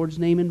use the Lord's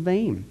name in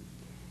vain.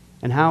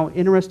 And how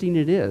interesting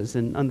it is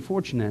and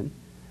unfortunate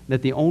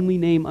that the only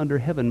name under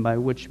heaven by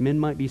which men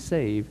might be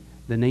saved,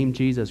 the name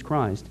Jesus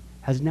Christ,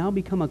 has now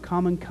become a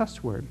common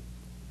cuss word.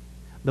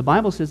 The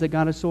Bible says that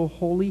God is so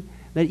holy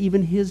that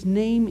even His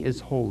name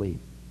is holy.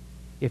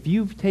 If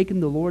you've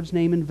taken the Lord's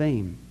name in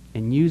vain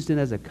and used it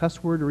as a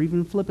cuss word or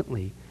even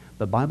flippantly,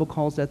 the Bible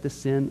calls that the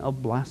sin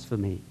of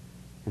blasphemy.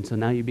 And so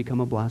now you become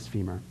a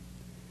blasphemer.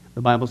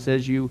 The Bible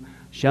says you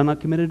shall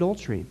not commit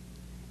adultery.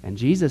 And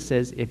Jesus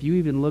says if you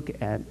even look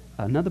at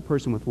another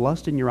person with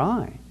lust in your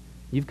eye,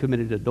 you've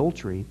committed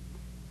adultery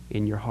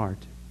in your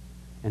heart.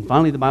 And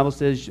finally, the Bible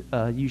says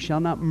you shall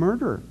not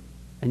murder.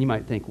 And you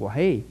might think, well,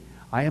 hey,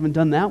 I haven't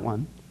done that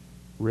one.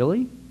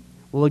 Really?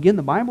 Well, again,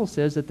 the Bible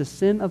says that the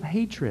sin of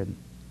hatred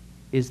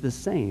is the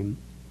same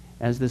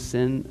as the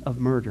sin of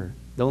murder.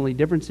 The only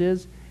difference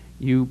is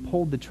you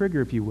pulled the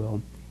trigger, if you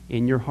will,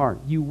 in your heart.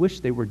 You wish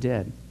they were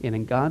dead. And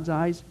in God's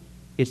eyes,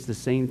 it's the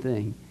same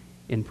thing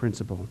in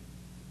principle.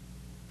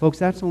 Folks,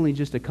 that's only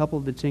just a couple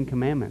of the Ten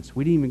Commandments.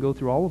 We didn't even go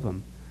through all of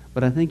them.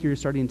 But I think you're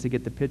starting to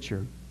get the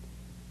picture.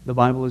 The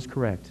Bible is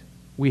correct.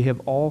 We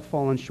have all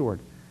fallen short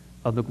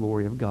of the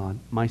glory of God,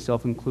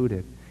 myself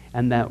included,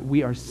 and that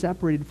we are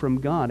separated from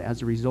God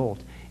as a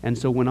result. And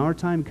so when our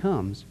time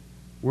comes,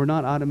 we're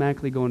not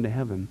automatically going to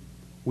heaven.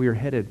 We are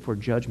headed for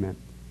judgment.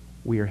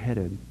 We are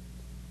headed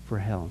for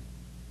hell.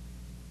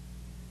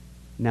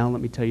 Now let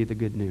me tell you the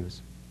good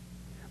news.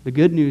 The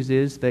good news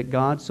is that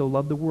God so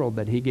loved the world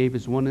that He gave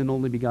His one and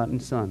only begotten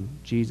Son,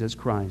 Jesus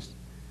Christ,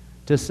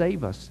 to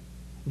save us.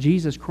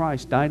 Jesus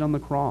Christ died on the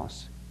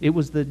cross. It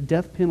was the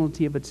death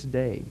penalty of its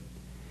day.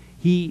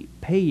 He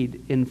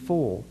paid in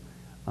full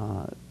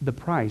the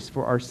price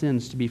for our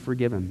sins to be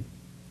forgiven.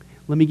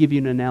 Let me give you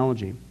an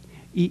analogy.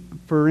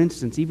 For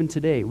instance, even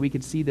today, we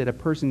could see that a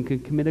person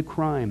could commit a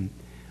crime.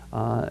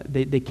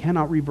 They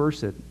cannot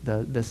reverse it.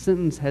 The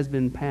sentence has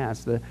been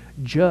passed. The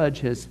judge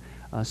has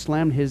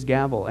slammed his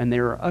gavel, and they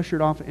are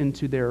ushered off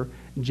into their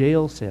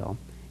jail cell.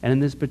 And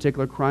in this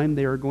particular crime,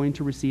 they are going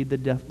to receive the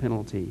death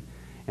penalty.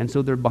 And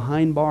so they're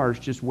behind bars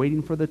just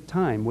waiting for the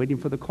time, waiting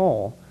for the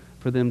call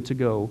for them to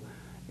go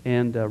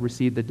and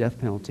receive the death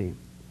penalty.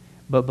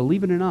 But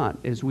believe it or not,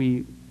 as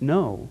we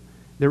know,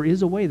 there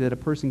is a way that a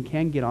person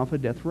can get off a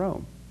death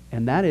row.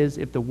 And that is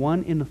if the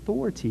one in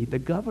authority, the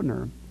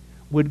governor,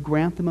 would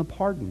grant them a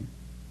pardon.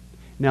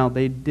 Now,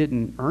 they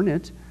didn't earn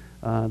it.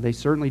 They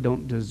certainly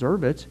don't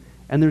deserve it.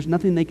 And there's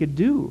nothing they could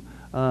do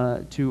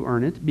to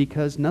earn it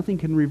because nothing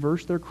can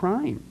reverse their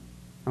crime.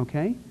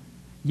 Okay?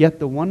 Yet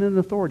the one in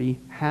authority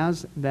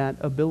has that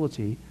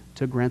ability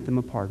to grant them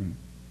a pardon.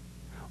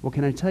 Well,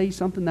 can I tell you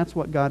something? That's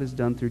what God has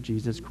done through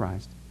Jesus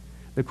Christ.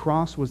 The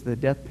cross was the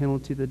death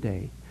penalty of the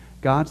day.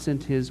 God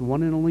sent His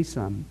one and only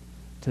Son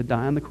to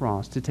die on the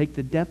cross, to take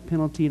the death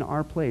penalty in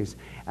our place,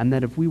 and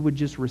that if we would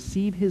just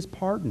receive His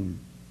pardon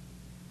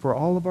for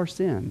all of our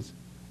sins,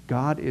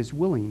 God is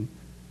willing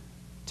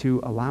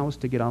to allow us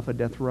to get off a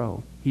death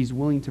row. He's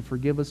willing to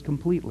forgive us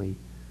completely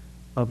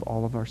of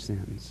all of our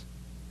sins.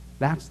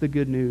 That's the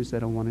good news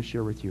that I want to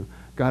share with you.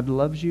 God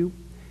loves you.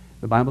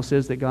 The Bible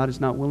says that God is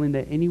not willing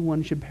that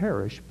anyone should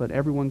perish, but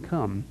everyone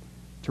come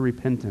to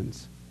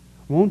repentance.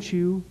 Won't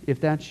you, if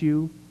that's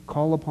you,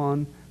 call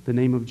upon the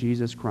name of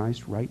Jesus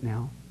Christ right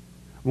now?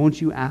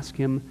 Won't you ask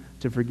him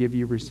to forgive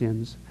you your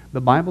sins?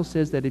 The Bible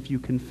says that if you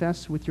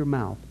confess with your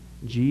mouth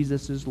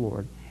Jesus is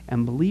Lord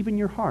and believe in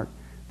your heart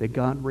that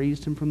God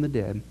raised him from the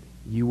dead,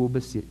 you will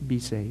be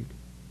saved.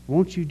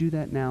 Won't you do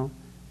that now,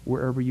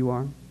 wherever you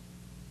are?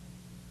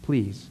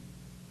 Please,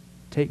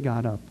 take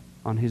God up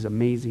on his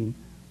amazing,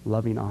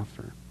 loving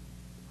offer.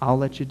 I'll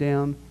let you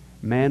down.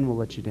 Man will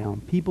let you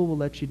down. People will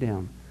let you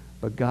down.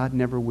 But God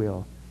never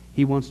will.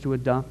 He wants to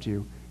adopt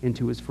you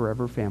into his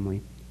forever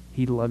family.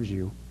 He loves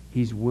you.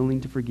 He's willing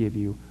to forgive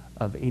you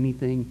of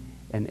anything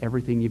and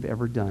everything you've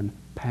ever done,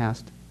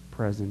 past,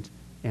 present,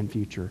 and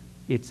future.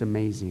 It's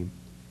amazing.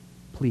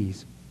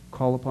 Please,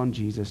 call upon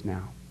Jesus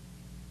now.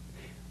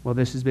 Well,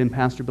 this has been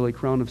Pastor Billy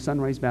Crone of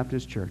Sunrise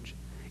Baptist Church.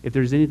 If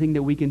there's anything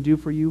that we can do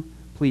for you,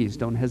 please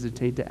don't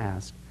hesitate to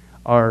ask.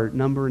 Our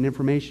number and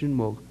information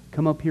will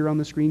come up here on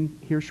the screen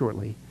here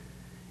shortly.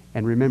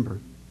 And remember,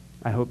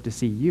 I hope to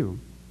see you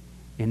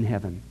in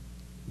heaven.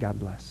 God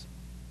bless.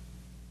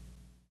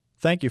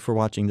 Thank you for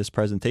watching this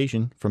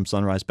presentation from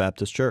Sunrise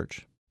Baptist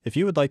Church. If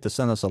you would like to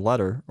send us a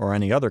letter or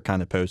any other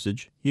kind of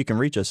postage, you can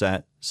reach us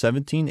at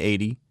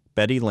 1780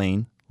 Betty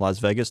Lane, Las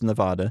Vegas,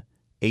 Nevada,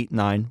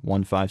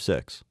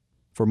 89156.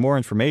 For more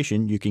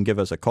information, you can give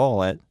us a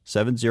call at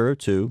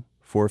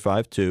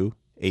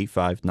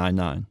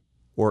 702-452-8599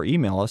 or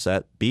email us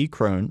at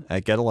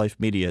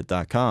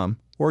bcrone@getalifemedia.com,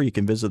 or you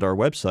can visit our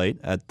website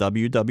at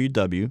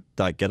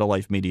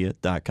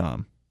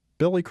www.getalifemedia.com.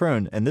 Billy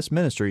Crone and this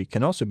ministry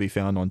can also be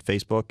found on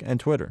Facebook and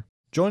Twitter.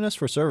 Join us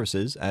for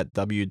services at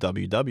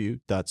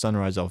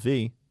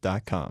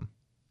www.sunriselv.com.